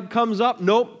Eliab comes up.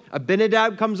 Nope.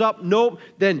 Abinadab comes up. Nope.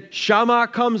 Then Shammah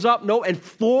comes up. Nope. And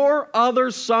 4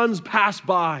 other sons pass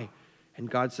by. And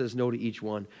God says no to each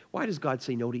one. Why does God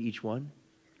say no to each one?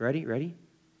 Ready?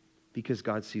 Because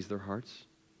God sees their hearts.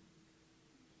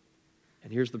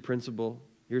 And here's the principle.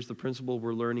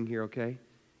 We're learning here, okay?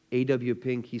 A.W.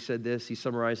 Pink, he said this. He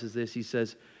summarizes this. He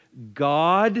says,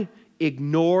 God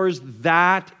ignores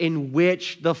that in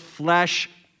which the flesh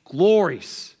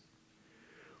glories.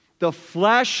 The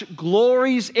flesh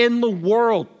glories in the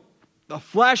world. The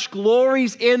flesh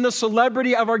glories in the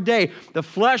celebrity of our day. The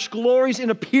flesh glories in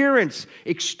appearance,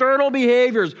 external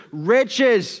behaviors,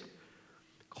 riches,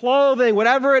 clothing,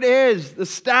 whatever it is, the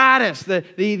status,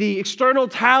 the external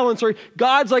talents. Or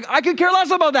God's like, I could care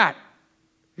less about that.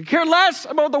 I care less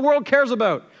about what the world cares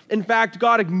about. In fact,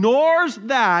 God ignores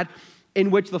that in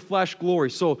which the flesh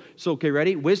glories. So okay,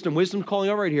 ready? Wisdom calling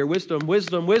out right here. Wisdom,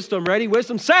 ready?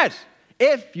 Wisdom says,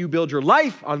 if you build your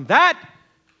life on that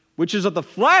which is of the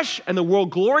flesh and the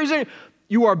world glories in,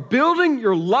 you are building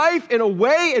your life in a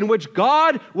way in which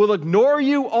God will ignore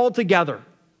you altogether.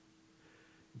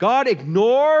 God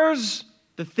ignores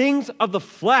the things of the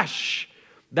flesh,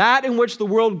 that in which the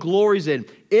world glories in.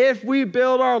 If we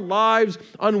build our lives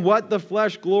on what the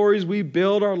flesh glories, we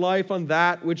build our life on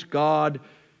that which God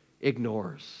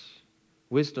ignores.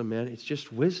 Wisdom, man, it's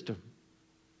just wisdom.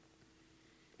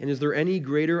 And is there any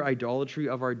greater idolatry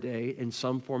of our day in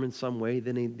some form, in some way,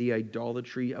 than the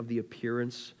idolatry of the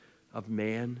appearance of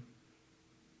man?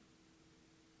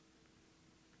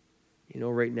 You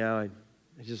know, right now, I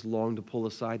just long to pull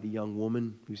aside the young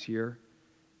woman who's here,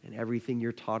 and everything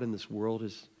you're taught in this world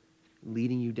is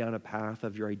leading you down a path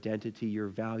of your identity, your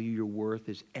value, your worth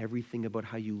is everything about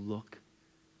how you look.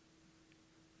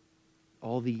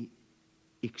 All the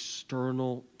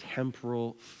external,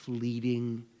 temporal,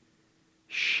 fleeting,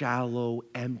 shallow,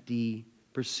 empty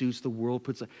pursuits the world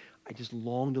puts. I just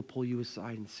long to pull you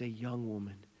aside and say, young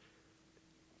woman,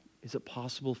 is it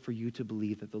possible for you to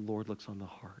believe that the Lord looks on the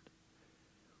heart?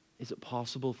 Is it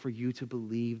possible for you to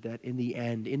believe that in the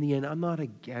end, I'm not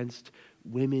against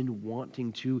women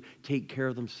wanting to take care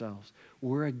of themselves.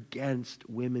 We're against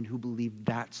women who believe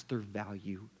that's their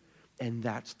value and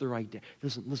that's their identity.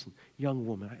 Listen, young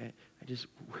woman, I just,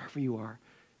 wherever you are,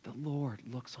 the Lord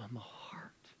looks on the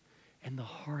heart. And the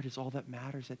heart is all that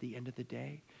matters at the end of the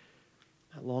day.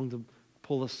 I long to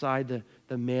pull aside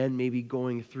the man maybe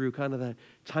going through kind of the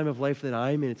time of life that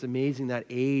I'm in. It's amazing, that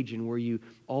age, and where you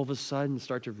all of a sudden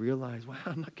start to realize, wow,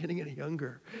 I'm not getting any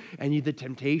younger. And the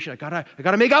temptation, I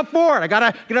gotta make up for it. I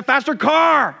gotta get a faster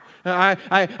car.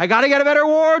 I gotta get a better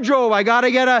wardrobe. I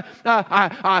gotta get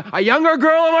a younger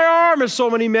girl in my arm, as so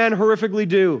many men horrifically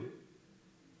do.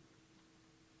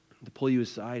 To pull you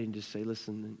aside and just say,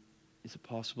 listen, is it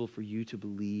possible for you to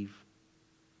believe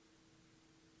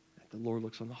that the Lord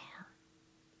looks on the heart?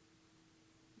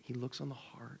 He looks on the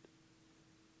heart.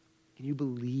 Can you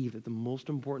believe that the most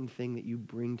important thing that you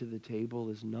bring to the table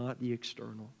is not the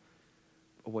external,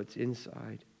 but what's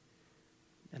inside,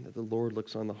 and that the Lord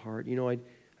looks on the heart? You know, I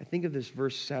think of this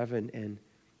verse 7, and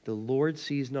the Lord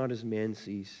sees not as man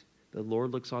sees. The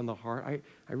Lord looks on the heart.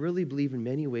 I really believe in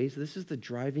many ways this is the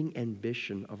driving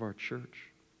ambition of our church.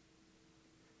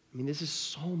 I mean, this is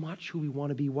so much who we want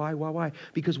to be. Why?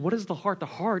 Because what is the heart? The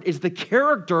heart is the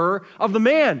character of the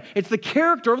man. It's the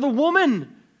character of the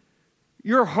woman.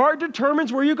 Your heart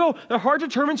determines where you go. The heart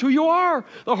determines who you are.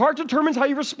 The heart determines how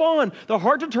you respond. The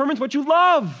heart determines what you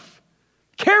love.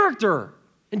 Character,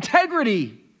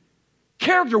 integrity,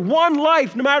 character, one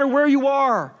life, no matter where you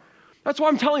are. That's why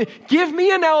I'm telling you, give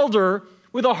me an elder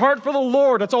with a heart for the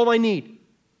Lord. That's all I need.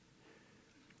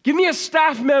 Give me a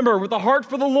staff member with a heart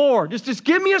for the Lord. Just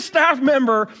give me a staff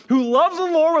member who loves the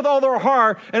Lord with all their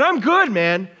heart, and I'm good,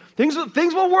 man. Things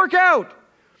will work out.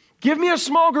 Give me a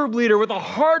small group leader with a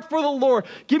heart for the Lord.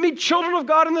 Give me children of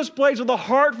God in this place with a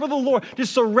heart for the Lord.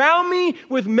 Just surround me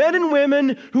with men and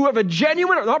women who have a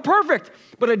genuine, not perfect,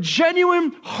 but a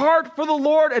genuine heart for the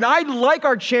Lord, and I like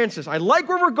our chances. I like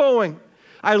where we're going.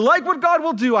 I like what God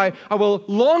will do. I will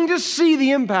long to see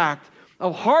the impact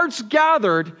of hearts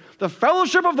gathered, the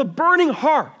fellowship of the burning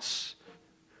hearts,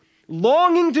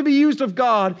 longing to be used of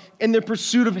God in the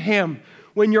pursuit of Him.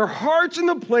 When your heart's in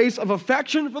the place of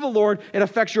affection for the Lord, it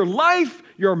affects your life,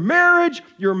 your marriage,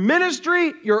 your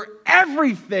ministry, your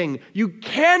everything. You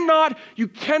cannot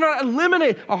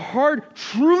eliminate a heart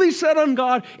truly set on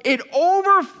God. It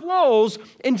overflows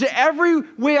into every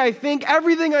way I think,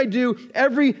 everything I do,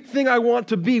 everything I want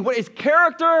to be. What is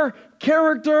character?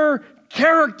 Character.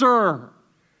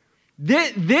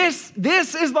 This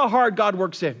is the heart God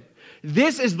works in.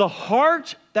 This is the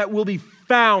heart that will be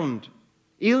found.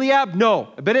 Eliab,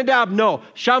 no. Abinadab, no.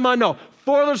 Shammah, no.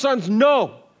 4 other sons,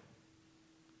 no.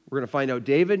 We're going to find out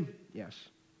David, yes.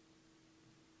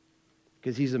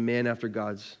 Because he's a man after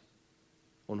God's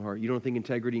own heart. You don't think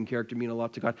integrity and character mean a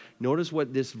lot to God? Notice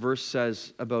what this verse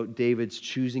says about David's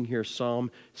choosing here, Psalm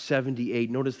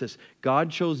 78. Notice this. God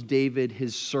chose David,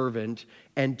 his servant,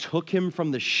 and took him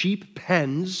from the sheep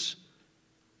pens.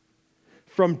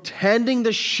 From tending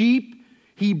the sheep,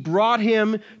 he brought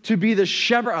him to be the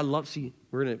shepherd.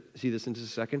 We're going to see this in just a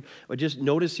second. But just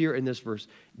notice here in this verse,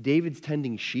 David's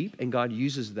tending sheep, and God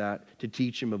uses that to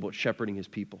teach him about shepherding his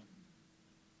people.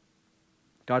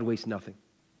 God wastes nothing.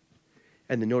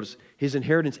 And then notice his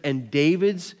inheritance, and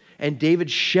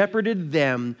David shepherded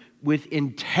them with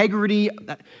integrity.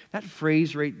 That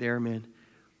phrase right there, man.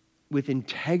 With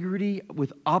integrity,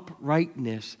 with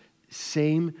uprightness.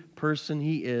 Same person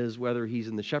he is, whether he's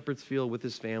in the shepherd's field with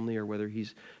his family or whether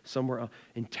he's somewhere else.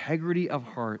 Integrity of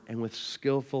heart, and with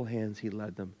skillful hands he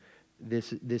led them.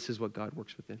 This is what God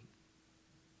works within.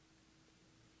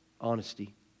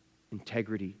 Honesty,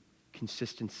 integrity,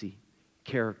 consistency,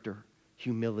 character,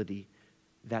 humility.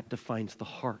 That defines the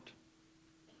heart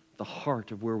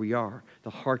of where we are, the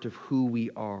heart of who we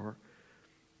are.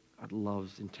 God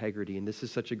loves integrity, and this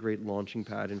is such a great launching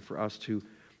pad, and for us to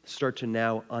start to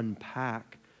now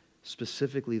unpack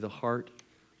specifically the heart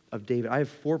of David. I have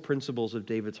 4 principles of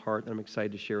David's heart that I'm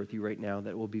excited to share with you right now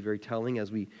that will be very telling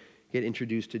as we get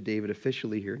introduced to David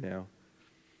officially here now.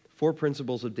 4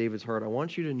 principles of David's heart. I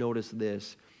want you to notice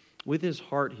this. With his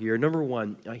heart here, number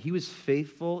 1, he was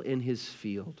faithful in his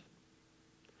field.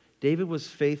 David was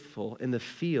faithful in the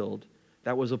field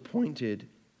that was appointed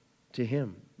to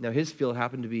him. Now, his field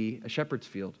happened to be a shepherd's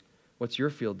field. What's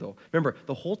your field, though? Remember,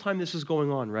 the whole time this is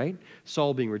going on, right?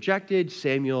 Saul being rejected,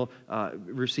 Samuel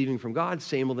receiving from God,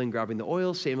 Samuel then grabbing the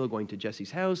oil, Samuel going to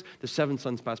Jesse's house, the 7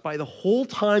 sons pass by. The whole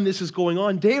time this is going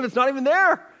on, David's not even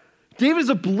there. David is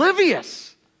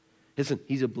oblivious. Listen,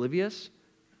 he's oblivious,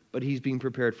 but he's being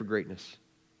prepared for greatness.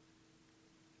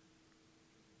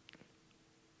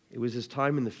 It was his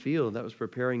time in the field that was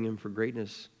preparing him for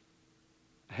greatness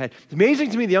ahead. It's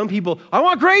amazing to me, the young people, I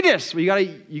want greatness. Well,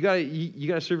 you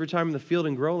gotta serve your time in the field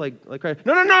and grow like Christ.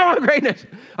 No, I want greatness.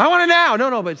 I want it now.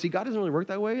 No, but see, God doesn't really work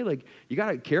that way. Like,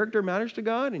 character matters to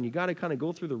God, and you got to kind of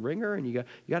go through the ringer, and you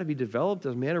got to be developed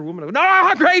as a man or woman. No, I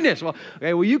want greatness. Well,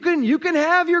 okay, you can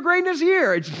have your greatness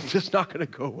here. It's just not going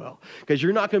to go well, because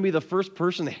you're not going to be the first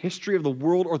person in the history of the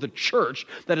world or the church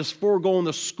that is foregoing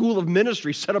the school of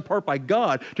ministry set apart by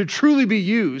God to truly be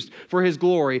used for His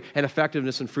glory and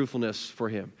effectiveness and fruitfulness for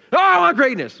Him. Oh, I want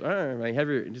greatness. All right,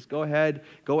 just go ahead,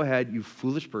 you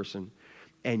foolish person,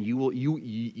 and you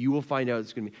will find out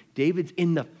it's going to be. David's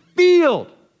in the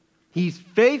field. He's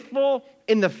faithful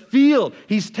in the field.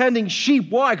 He's tending sheep.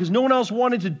 Why? Because no one else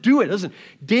wanted to do it. Listen,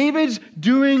 David's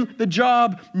doing the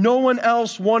job no one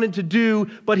else wanted to do,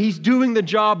 but he's doing the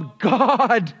job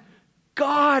God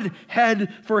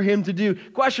had for him to do.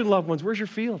 Question, loved ones, where's your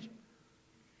field?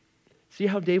 See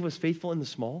how David was faithful in the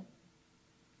small?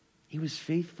 He was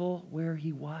faithful where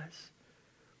he was.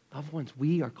 Loved ones,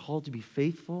 we are called to be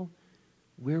faithful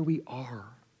where we are.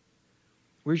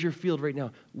 Where's your field right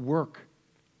now? Work,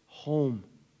 home,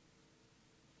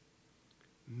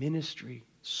 ministry,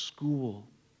 school.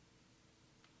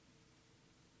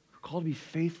 We're called to be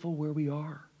faithful where we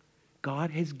are.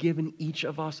 God has given each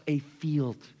of us a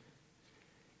field.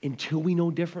 Until we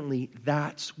know differently,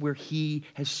 that's where He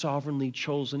has sovereignly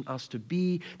chosen us to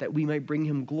be, that we might bring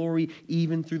Him glory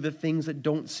even through the things that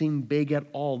don't seem big at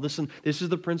all. Listen, this is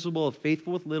the principle of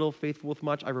faithful with little, faithful with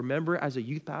much. I remember as a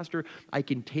youth pastor, I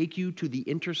can take you to the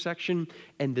intersection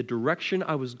and the direction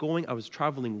I was going. I was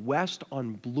traveling west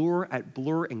on Bloor at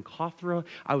Bloor and Cothra.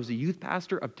 I was a youth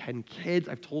pastor of 10 kids.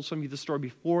 I've told some of you this story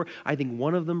before. I think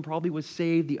one of them probably was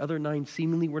saved. The other 9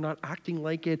 seemingly were not acting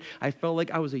like it. I felt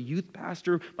like I was a youth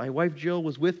pastor. My wife Jill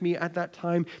was with me at that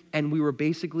time, and we were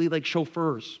basically like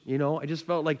chauffeurs, you know? I just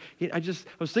felt like, I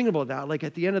was thinking about that. Like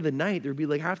at the end of the night, there'd be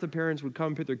like half the parents would come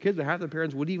and pick their kids, and half the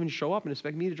parents wouldn't even show up and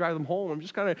expect me to drive them home. I'm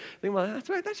just kind of thinking about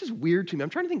that's just weird to me. I'm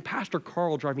trying to think Pastor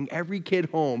Carl driving every kid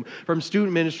home from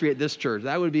student ministry at this church.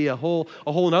 That would be a whole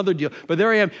another deal. But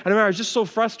there I am. And I remember I was just so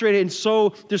frustrated and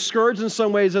so discouraged in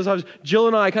some ways as Jill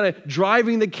and I kind of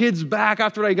driving the kids back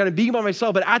after I got to be by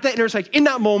myself. But at that intersection, in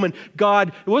that moment, God,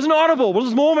 it wasn't audible. It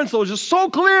was moments, though. It was just so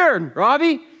clear.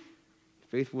 Robbie,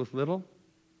 faithful with little,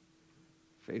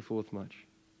 faithful with much.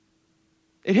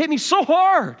 It hit me so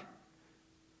hard.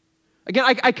 Again,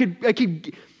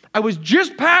 I was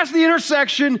just past the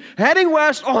intersection, heading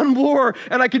west on Bloor,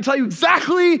 and I can tell you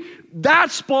exactly that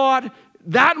spot,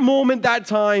 that moment, that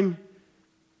time.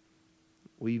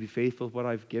 Will you be faithful with what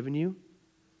I've given you,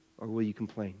 or will you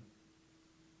complain?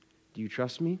 Do you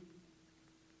trust me?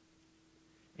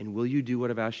 And will you do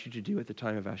what I've asked you to do at the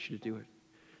time I've asked you to do it?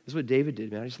 This is what David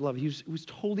did, man. I just love it. He was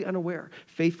totally unaware.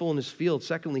 Faithful in his field.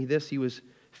 Secondly, he was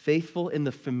faithful in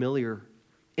the familiar.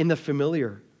 In the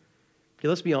familiar. Okay,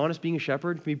 let's be honest, being a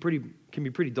shepherd can be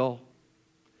pretty dull.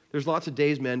 There's lots of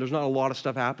days, man, there's not a lot of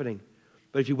stuff happening.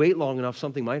 But if you wait long enough,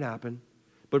 something might happen.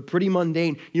 But pretty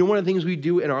mundane. You know, one of the things we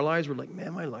do in our lives, we're like,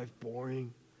 man, my life's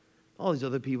boring. All these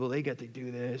other people, they get to do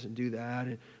this and do that.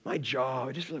 And my job,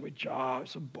 I just feel like my job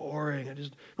is so boring. I don't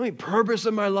have any purpose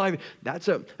in my life. That's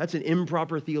an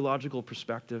improper theological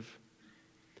perspective.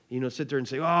 You know, sit there and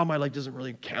say, oh, my life doesn't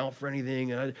really count for anything.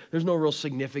 There's no real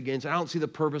significance. I don't see the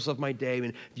purpose of my day. And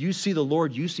if you see the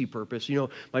Lord, you see purpose. You know,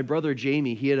 my brother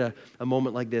Jamie, he had a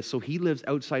moment like this. So he lives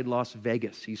outside Las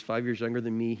Vegas. He's 5 years younger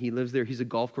than me. He lives there. He's a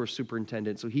golf course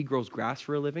superintendent. So he grows grass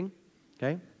for a living,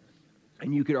 okay?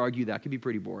 And you could argue that could be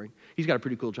pretty boring. He's got a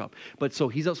pretty cool job. But so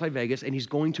he's outside Vegas, and he's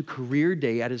going to career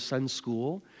day at his son's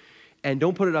school. And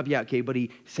don't put it up yet, okay? But he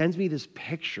sends me this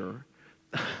picture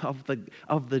of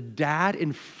the dad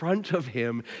in front of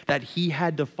him that he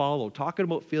had to follow. Talking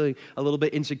about feeling a little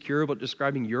bit insecure about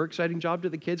describing your exciting job to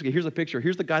the kids. Okay, here's a picture.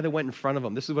 Here's the guy that went in front of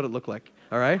him. This is what it looked like,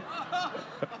 all right?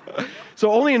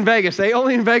 So only in Vegas,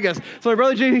 only in Vegas. So my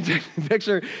brother Jamie takes the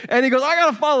picture, and he goes, I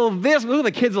got to follow this. Look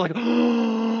at the kids are like,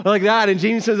 oh, like that. And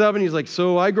Jamie says up, and he's like,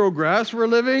 so I grow grass for a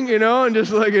living, you know? And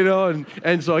just like, you know,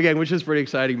 and so again, which is pretty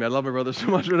exciting, man. I love my brother so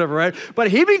much, whatever, right? But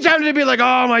he'd be tempted to be like,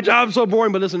 oh, my job's so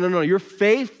boring. But listen, no, you're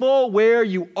faithful where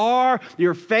you are.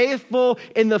 You're faithful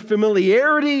in the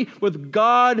familiarity with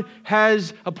God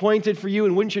has appointed for you.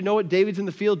 And wouldn't you know it, David's in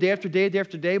the field day after day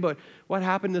after day. But what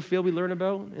happened in the field we learn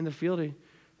about? In the field,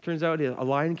 turns out a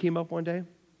lion came up one day.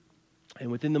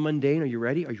 And within the mundane, are you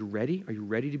ready? Are you ready? Are you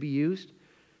ready to be used?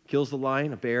 Kills the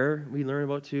lion, a bear we learn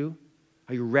about too.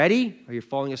 Are you ready? Are you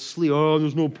falling asleep? Oh,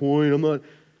 there's no point. I'm not.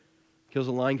 Kills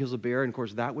a lion, kills a bear, and of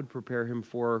course that would prepare him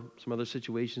for some other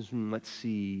situations. Let's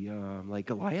see, like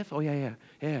Goliath. Oh yeah.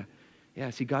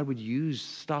 See, God would use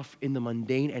stuff in the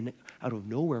mundane and out of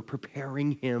nowhere,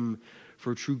 preparing him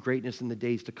for true greatness in the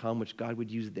days to come, which God would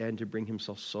use then to bring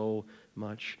himself so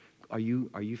much. Are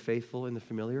you faithful in the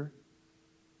familiar?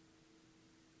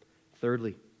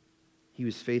 Thirdly, he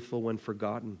was faithful when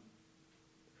forgotten.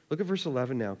 Look at verse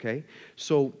 11 now, okay?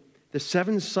 So the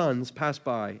 7 sons pass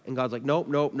by, and God's like, nope,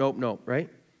 nope, nope, nope, right?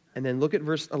 And then look at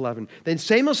verse 11. Then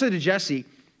Samuel said to Jesse,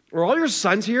 are all your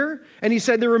sons here? And he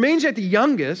said, there remains yet the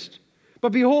youngest,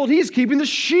 but behold, he's keeping the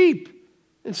sheep.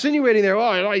 Insinuating there,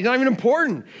 oh, he's not even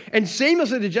important. And Samuel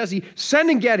said to Jesse,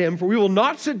 send and get him, for we will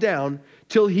not sit down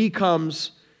till he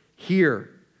comes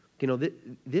here. You know,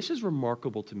 this is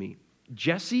remarkable to me.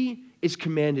 Jesse is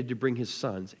commanded to bring his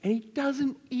sons, and he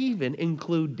doesn't even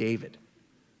include David.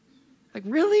 Like,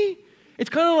 really? It's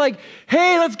kind of like,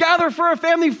 hey, let's gather for a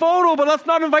family photo, but let's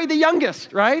not invite the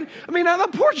youngest, right? I mean, the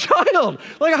poor child.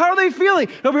 Like, how are they feeling?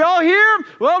 Are we all here?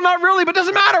 Well, not really, but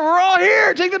doesn't matter. We're all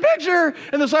here. Take the picture.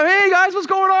 And they're like, hey, guys, what's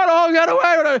going on? Oh, we got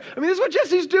away. I mean, this is what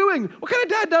Jesse's doing. What kind of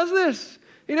dad does this?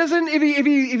 He doesn't, if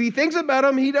he thinks about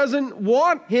him, he doesn't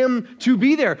want him to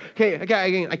be there. Okay,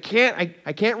 again, I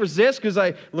can't resist, because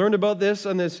I learned about this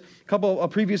on this couple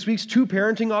of previous weeks. 2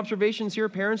 parenting observations here.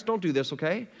 Parents, don't do this,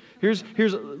 okay? Here's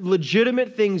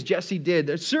legitimate things Jesse did.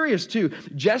 They're serious too.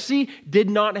 Jesse did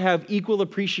not have equal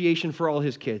appreciation for all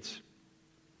his kids.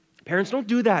 Parents, don't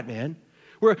do that, man.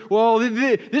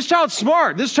 This child's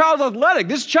smart. This child's athletic.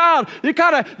 This child,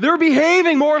 they're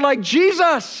behaving more like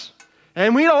Jesus.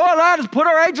 And we know, let's put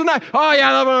our eggs in that. Oh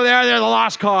yeah, over there, they're the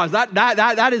lost cause.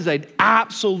 That is an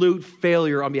absolute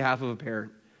failure on behalf of a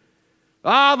parent.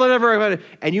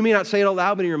 And you may not say it out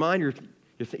loud, but in your mind, you're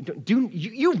thinking,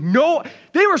 you know,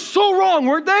 they were so wrong,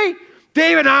 weren't they?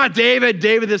 David,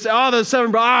 this, the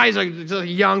 7 brothers, he's a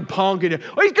young punk. He's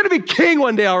going to be king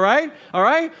one day, all right? All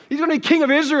right? He's going to be king of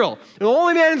Israel. And the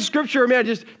only man in Scripture, man,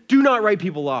 just do not write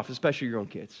people off, especially your own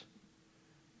kids.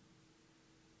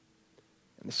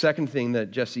 And the second thing that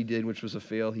Jesse did, which was a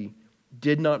fail, he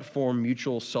did not form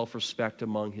mutual self-respect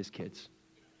among his kids.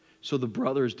 So the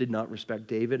brothers did not respect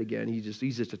David. Again,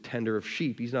 he's just a tender of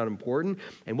sheep. He's not important.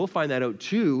 And we'll find that out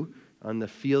too on the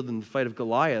field in the fight of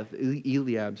Goliath.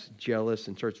 Eliab's jealous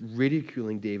and starts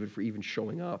ridiculing David for even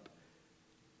showing up.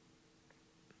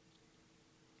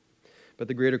 But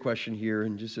the greater question here,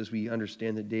 and just as we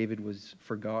understand that David was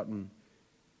forgotten,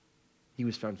 he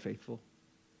was found faithful.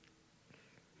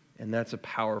 And that's a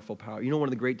powerful power. You know, one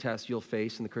of the great tests you'll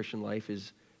face in the Christian life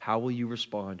is, how will you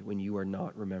respond when you are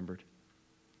not remembered?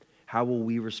 How will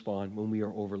we respond when we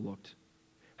are overlooked?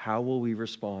 How will we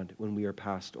respond when we are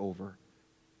passed over?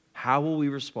 How will we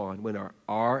respond when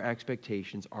our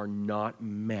expectations are not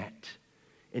met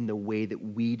in the way that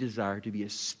we desire to be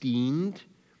esteemed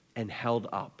and held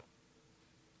up?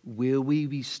 Will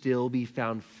we still be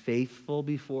found faithful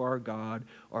before our God,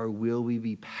 or will we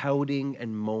be pouting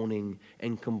and moaning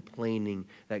and complaining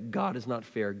that God is not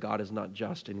fair, God is not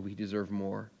just, and we deserve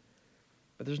more?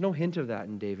 But there's no hint of that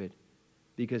in David,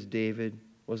 because David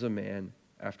was a man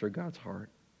after God's heart.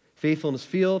 Faithful in his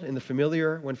field, in the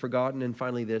familiar, when forgotten, and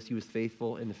finally this, he was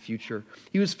faithful in the future.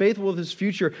 He was faithful with his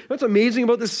future. You know what's amazing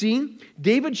about this scene?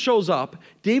 David shows up.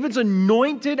 David's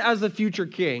anointed as the future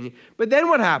king. But then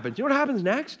what happens? You know what happens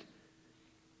next?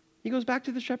 He goes back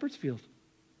to the shepherd's field.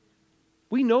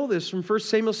 We know this from 1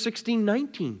 Samuel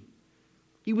 16:19.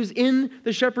 He was in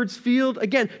the shepherd's field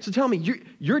again. So tell me,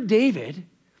 you're David.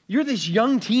 You're this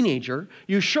young teenager.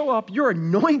 You show up, you're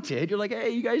anointed. You're like, hey,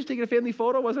 you guys taking a family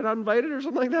photo? Was I not invited or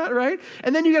something like that, right?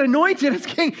 And then you get anointed as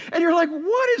king. And you're like,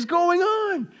 what is going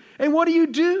on? And what do you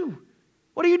do?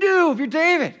 What do you do if you're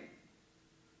David?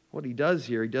 What he does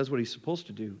here, he does what he's supposed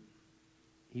to do.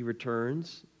 He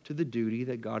returns to the duty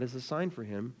that God has assigned for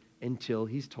him until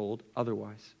he's told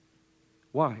otherwise.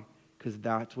 Why? Because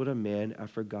that's what a man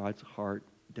after God's heart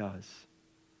does.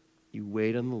 You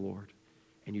wait on the Lord.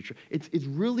 And it's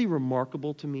really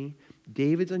remarkable to me.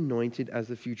 David's anointed as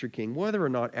the future king. Whether or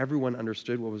not everyone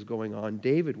understood what was going on,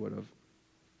 David would have.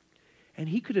 And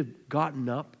he could have gotten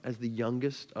up as the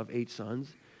youngest of 8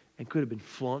 sons and could have been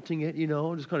flaunting it,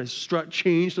 just kind of strut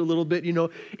changed a little bit,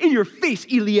 in your face,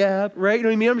 Eliab, right? You know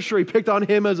what I mean? I'm sure he picked on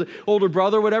him as an older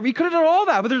brother or whatever. He could have done all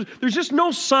that, but there's just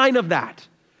no sign of that.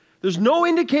 There's no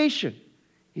indication.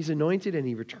 He's anointed and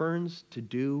he returns to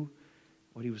do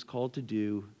what he was called to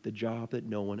do, the job that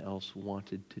no one else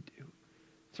wanted to do.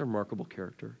 It's a remarkable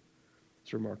character.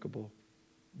 It's remarkable.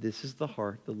 This is the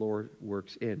heart the Lord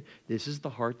works in. This is the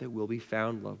heart that will be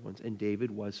found, loved ones, and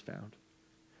David was found.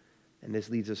 And this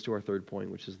leads us to our third point,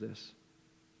 which is this.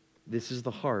 This is the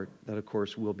heart that, of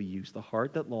course, will be used. The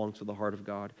heart that longs for the heart of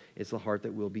God is the heart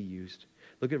that will be used.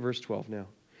 Look at verse 12 now.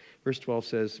 Verse 12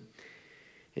 says,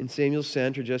 and Samuel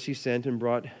sent, or Jesse sent, and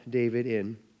brought David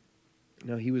in.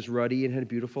 Now, he was ruddy and had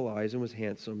beautiful eyes and was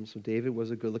handsome. So David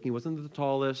was a good-looking. He wasn't the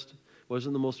tallest,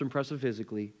 wasn't the most impressive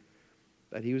physically,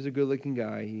 but he was a good-looking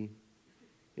guy. He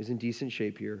is in decent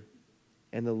shape here.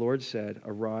 And the Lord said,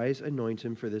 "Arise, anoint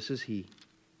him, for this is he."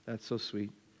 That's so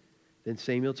sweet. Then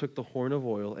Samuel took the horn of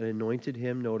oil and anointed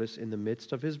him, notice, in the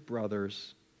midst of his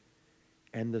brothers.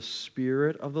 And the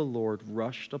Spirit of the Lord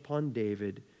rushed upon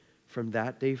David from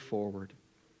that day forward.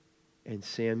 And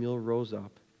Samuel rose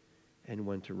up and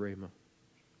went to Ramah.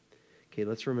 Okay,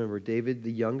 let's remember, David,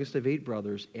 the youngest of 8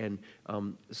 brothers, and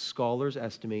scholars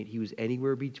estimate he was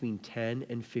anywhere between 10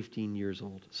 and 15 years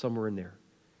old, somewhere in there.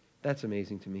 That's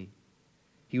amazing to me.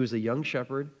 He was a young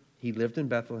shepherd. He lived in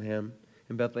Bethlehem,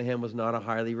 and Bethlehem was not a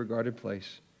highly regarded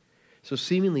place. So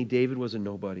seemingly David was a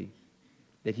nobody.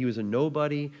 That he was a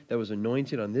nobody that was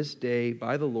anointed on this day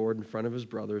by the Lord in front of his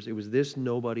brothers. It was this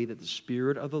nobody that the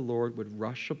Spirit of the Lord would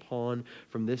rush upon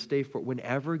from this day forward.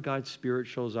 Whenever God's Spirit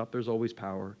shows up, there's always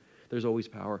power. There's always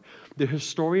power. The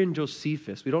historian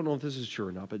Josephus, we don't know if this is true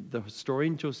or not, but the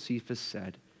historian Josephus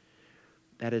said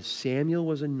that as Samuel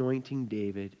was anointing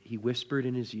David, he whispered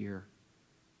in his ear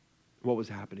what was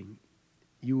happening.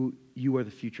 You are the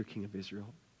future king of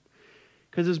Israel.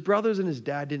 Because his brothers and his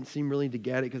dad didn't seem really to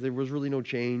get it because there was really no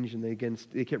change, and they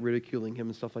kept ridiculing him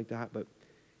and stuff like that. But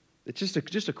it's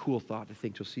just a cool thought to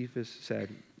think. Josephus said,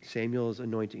 Samuel is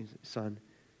anointing his son.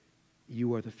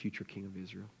 You are the future king of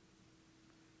Israel.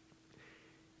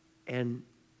 And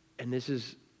this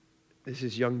is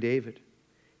young David.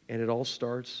 And it all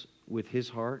starts with his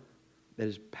heart that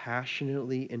is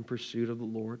passionately in pursuit of the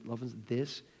Lord. Love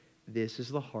this is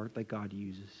the heart that God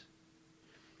uses.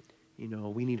 You know,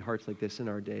 we need hearts like this in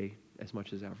our day as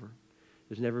much as ever.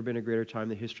 There's never been a greater time in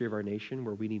the history of our nation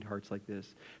where we need hearts like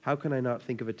this. How can I not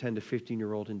think of a 10 to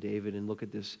 15-year-old in David and look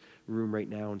at this room right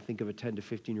now and think of a 10 to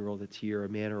 15-year-old that's here, a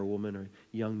man or a woman or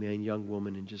young man, young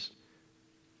woman, and just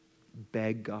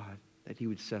beg God that he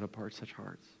would set apart such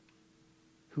hearts?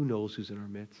 Who knows who's in our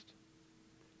midst?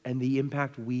 And the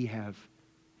impact we have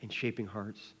in shaping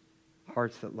hearts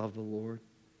that love the Lord.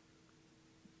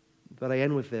 But I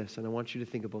end with this, and I want you to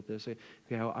think about this.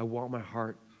 Okay, I want my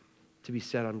heart to be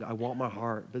set on God. I want my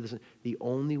heart. But listen, the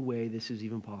only way this is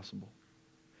even possible,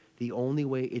 the only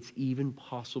way it's even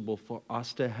possible for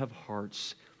us to have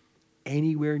hearts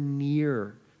anywhere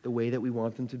near the way that we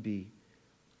want them to be,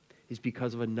 is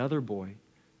because of another boy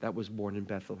that was born in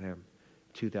Bethlehem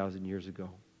 2,000 years ago.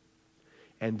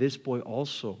 And this boy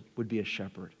also would be a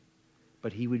shepherd,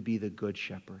 but he would be the good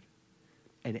shepherd.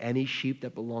 And any sheep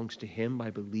that belongs to him,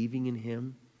 by believing in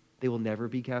him, they will never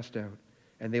be cast out,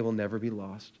 and they will never be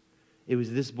lost. It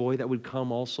was this boy that would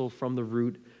come also from the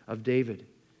root of David,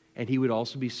 and he would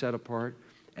also be set apart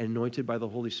and anointed by the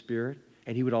Holy Spirit,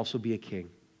 and he would also be a king.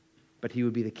 But he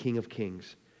would be the King of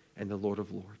Kings and the Lord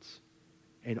of Lords.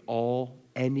 And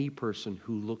any person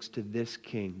who looks to this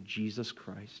King, Jesus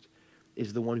Christ,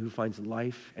 is the one who finds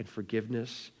life and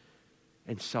forgiveness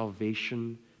and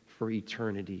salvation for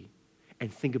eternity.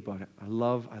 And think about it. I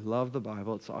love the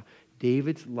Bible.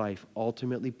 David's life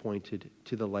ultimately pointed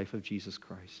to the life of Jesus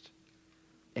Christ.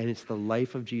 And it's the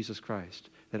life of Jesus Christ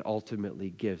that ultimately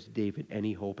gives David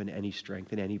any hope and any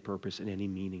strength and any purpose and any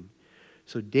meaning.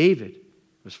 So David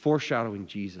was foreshadowing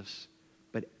Jesus,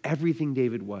 but everything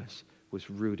David was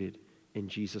rooted in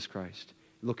Jesus Christ,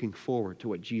 looking forward to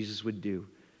what Jesus would do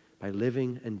by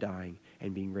living and dying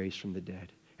and being raised from the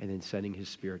dead, and then sending his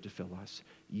Spirit to fill us.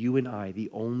 You and I,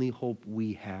 the only hope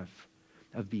we have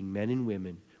of being men and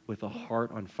women with a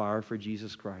heart on fire for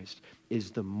Jesus Christ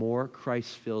is the more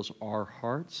Christ fills our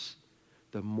hearts,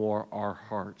 the more our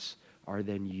hearts are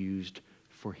then used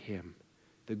for him.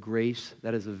 The grace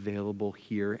that is available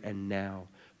here and now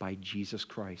by Jesus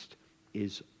Christ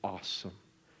is awesome.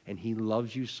 And he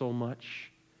loves you so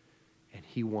much, and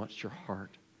he wants your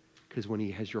heart. Because when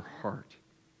he has your heart,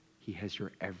 he has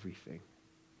your everything.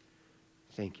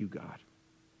 Thank you, God.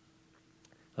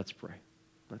 Let's pray.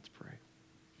 Let's pray.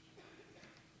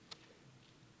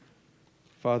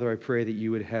 Father, I pray that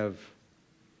you would have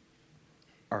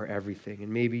our everything.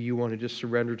 And maybe you want to just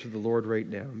surrender to the Lord right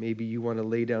now. Maybe you want to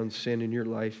lay down sin in your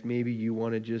life. Maybe you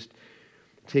want to just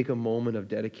take a moment of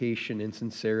dedication and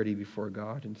sincerity before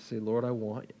God and say, Lord, I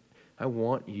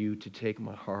want you to take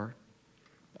my heart.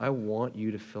 I want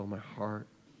you to fill my heart.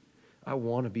 I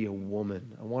want to be a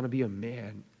woman. I want to be a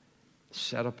man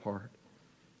set apart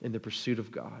in the pursuit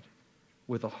of God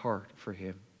with a heart for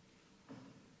him.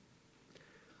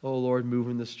 Oh, Lord, move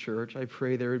in this church. I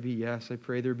pray there would be, I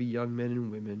pray there would be young men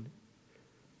and women,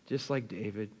 just like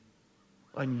David,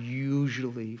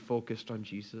 unusually focused on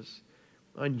Jesus,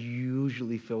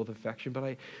 unusually filled with affection.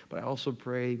 But I also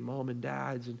pray, mom and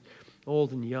dads, and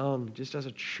old and young, just as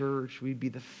a church, we'd be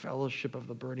the fellowship of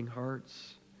the burning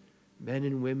hearts, men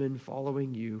and women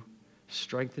following you,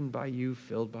 strengthened by you,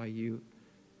 filled by you,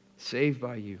 saved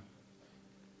by you,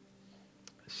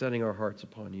 setting our hearts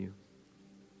upon you.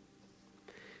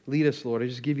 Lead us, Lord. I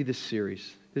just give you this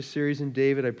series. This series in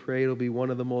David, I pray it'll be one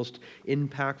of the most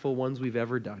impactful ones we've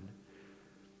ever done.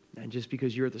 And just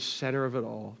because you're at the center of it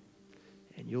all,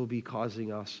 and you'll be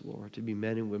causing us, Lord, to be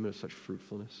men and women of such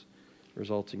fruitfulness,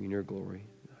 resulting in your glory.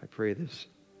 I pray this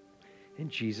in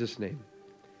Jesus' name.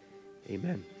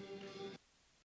 Amen.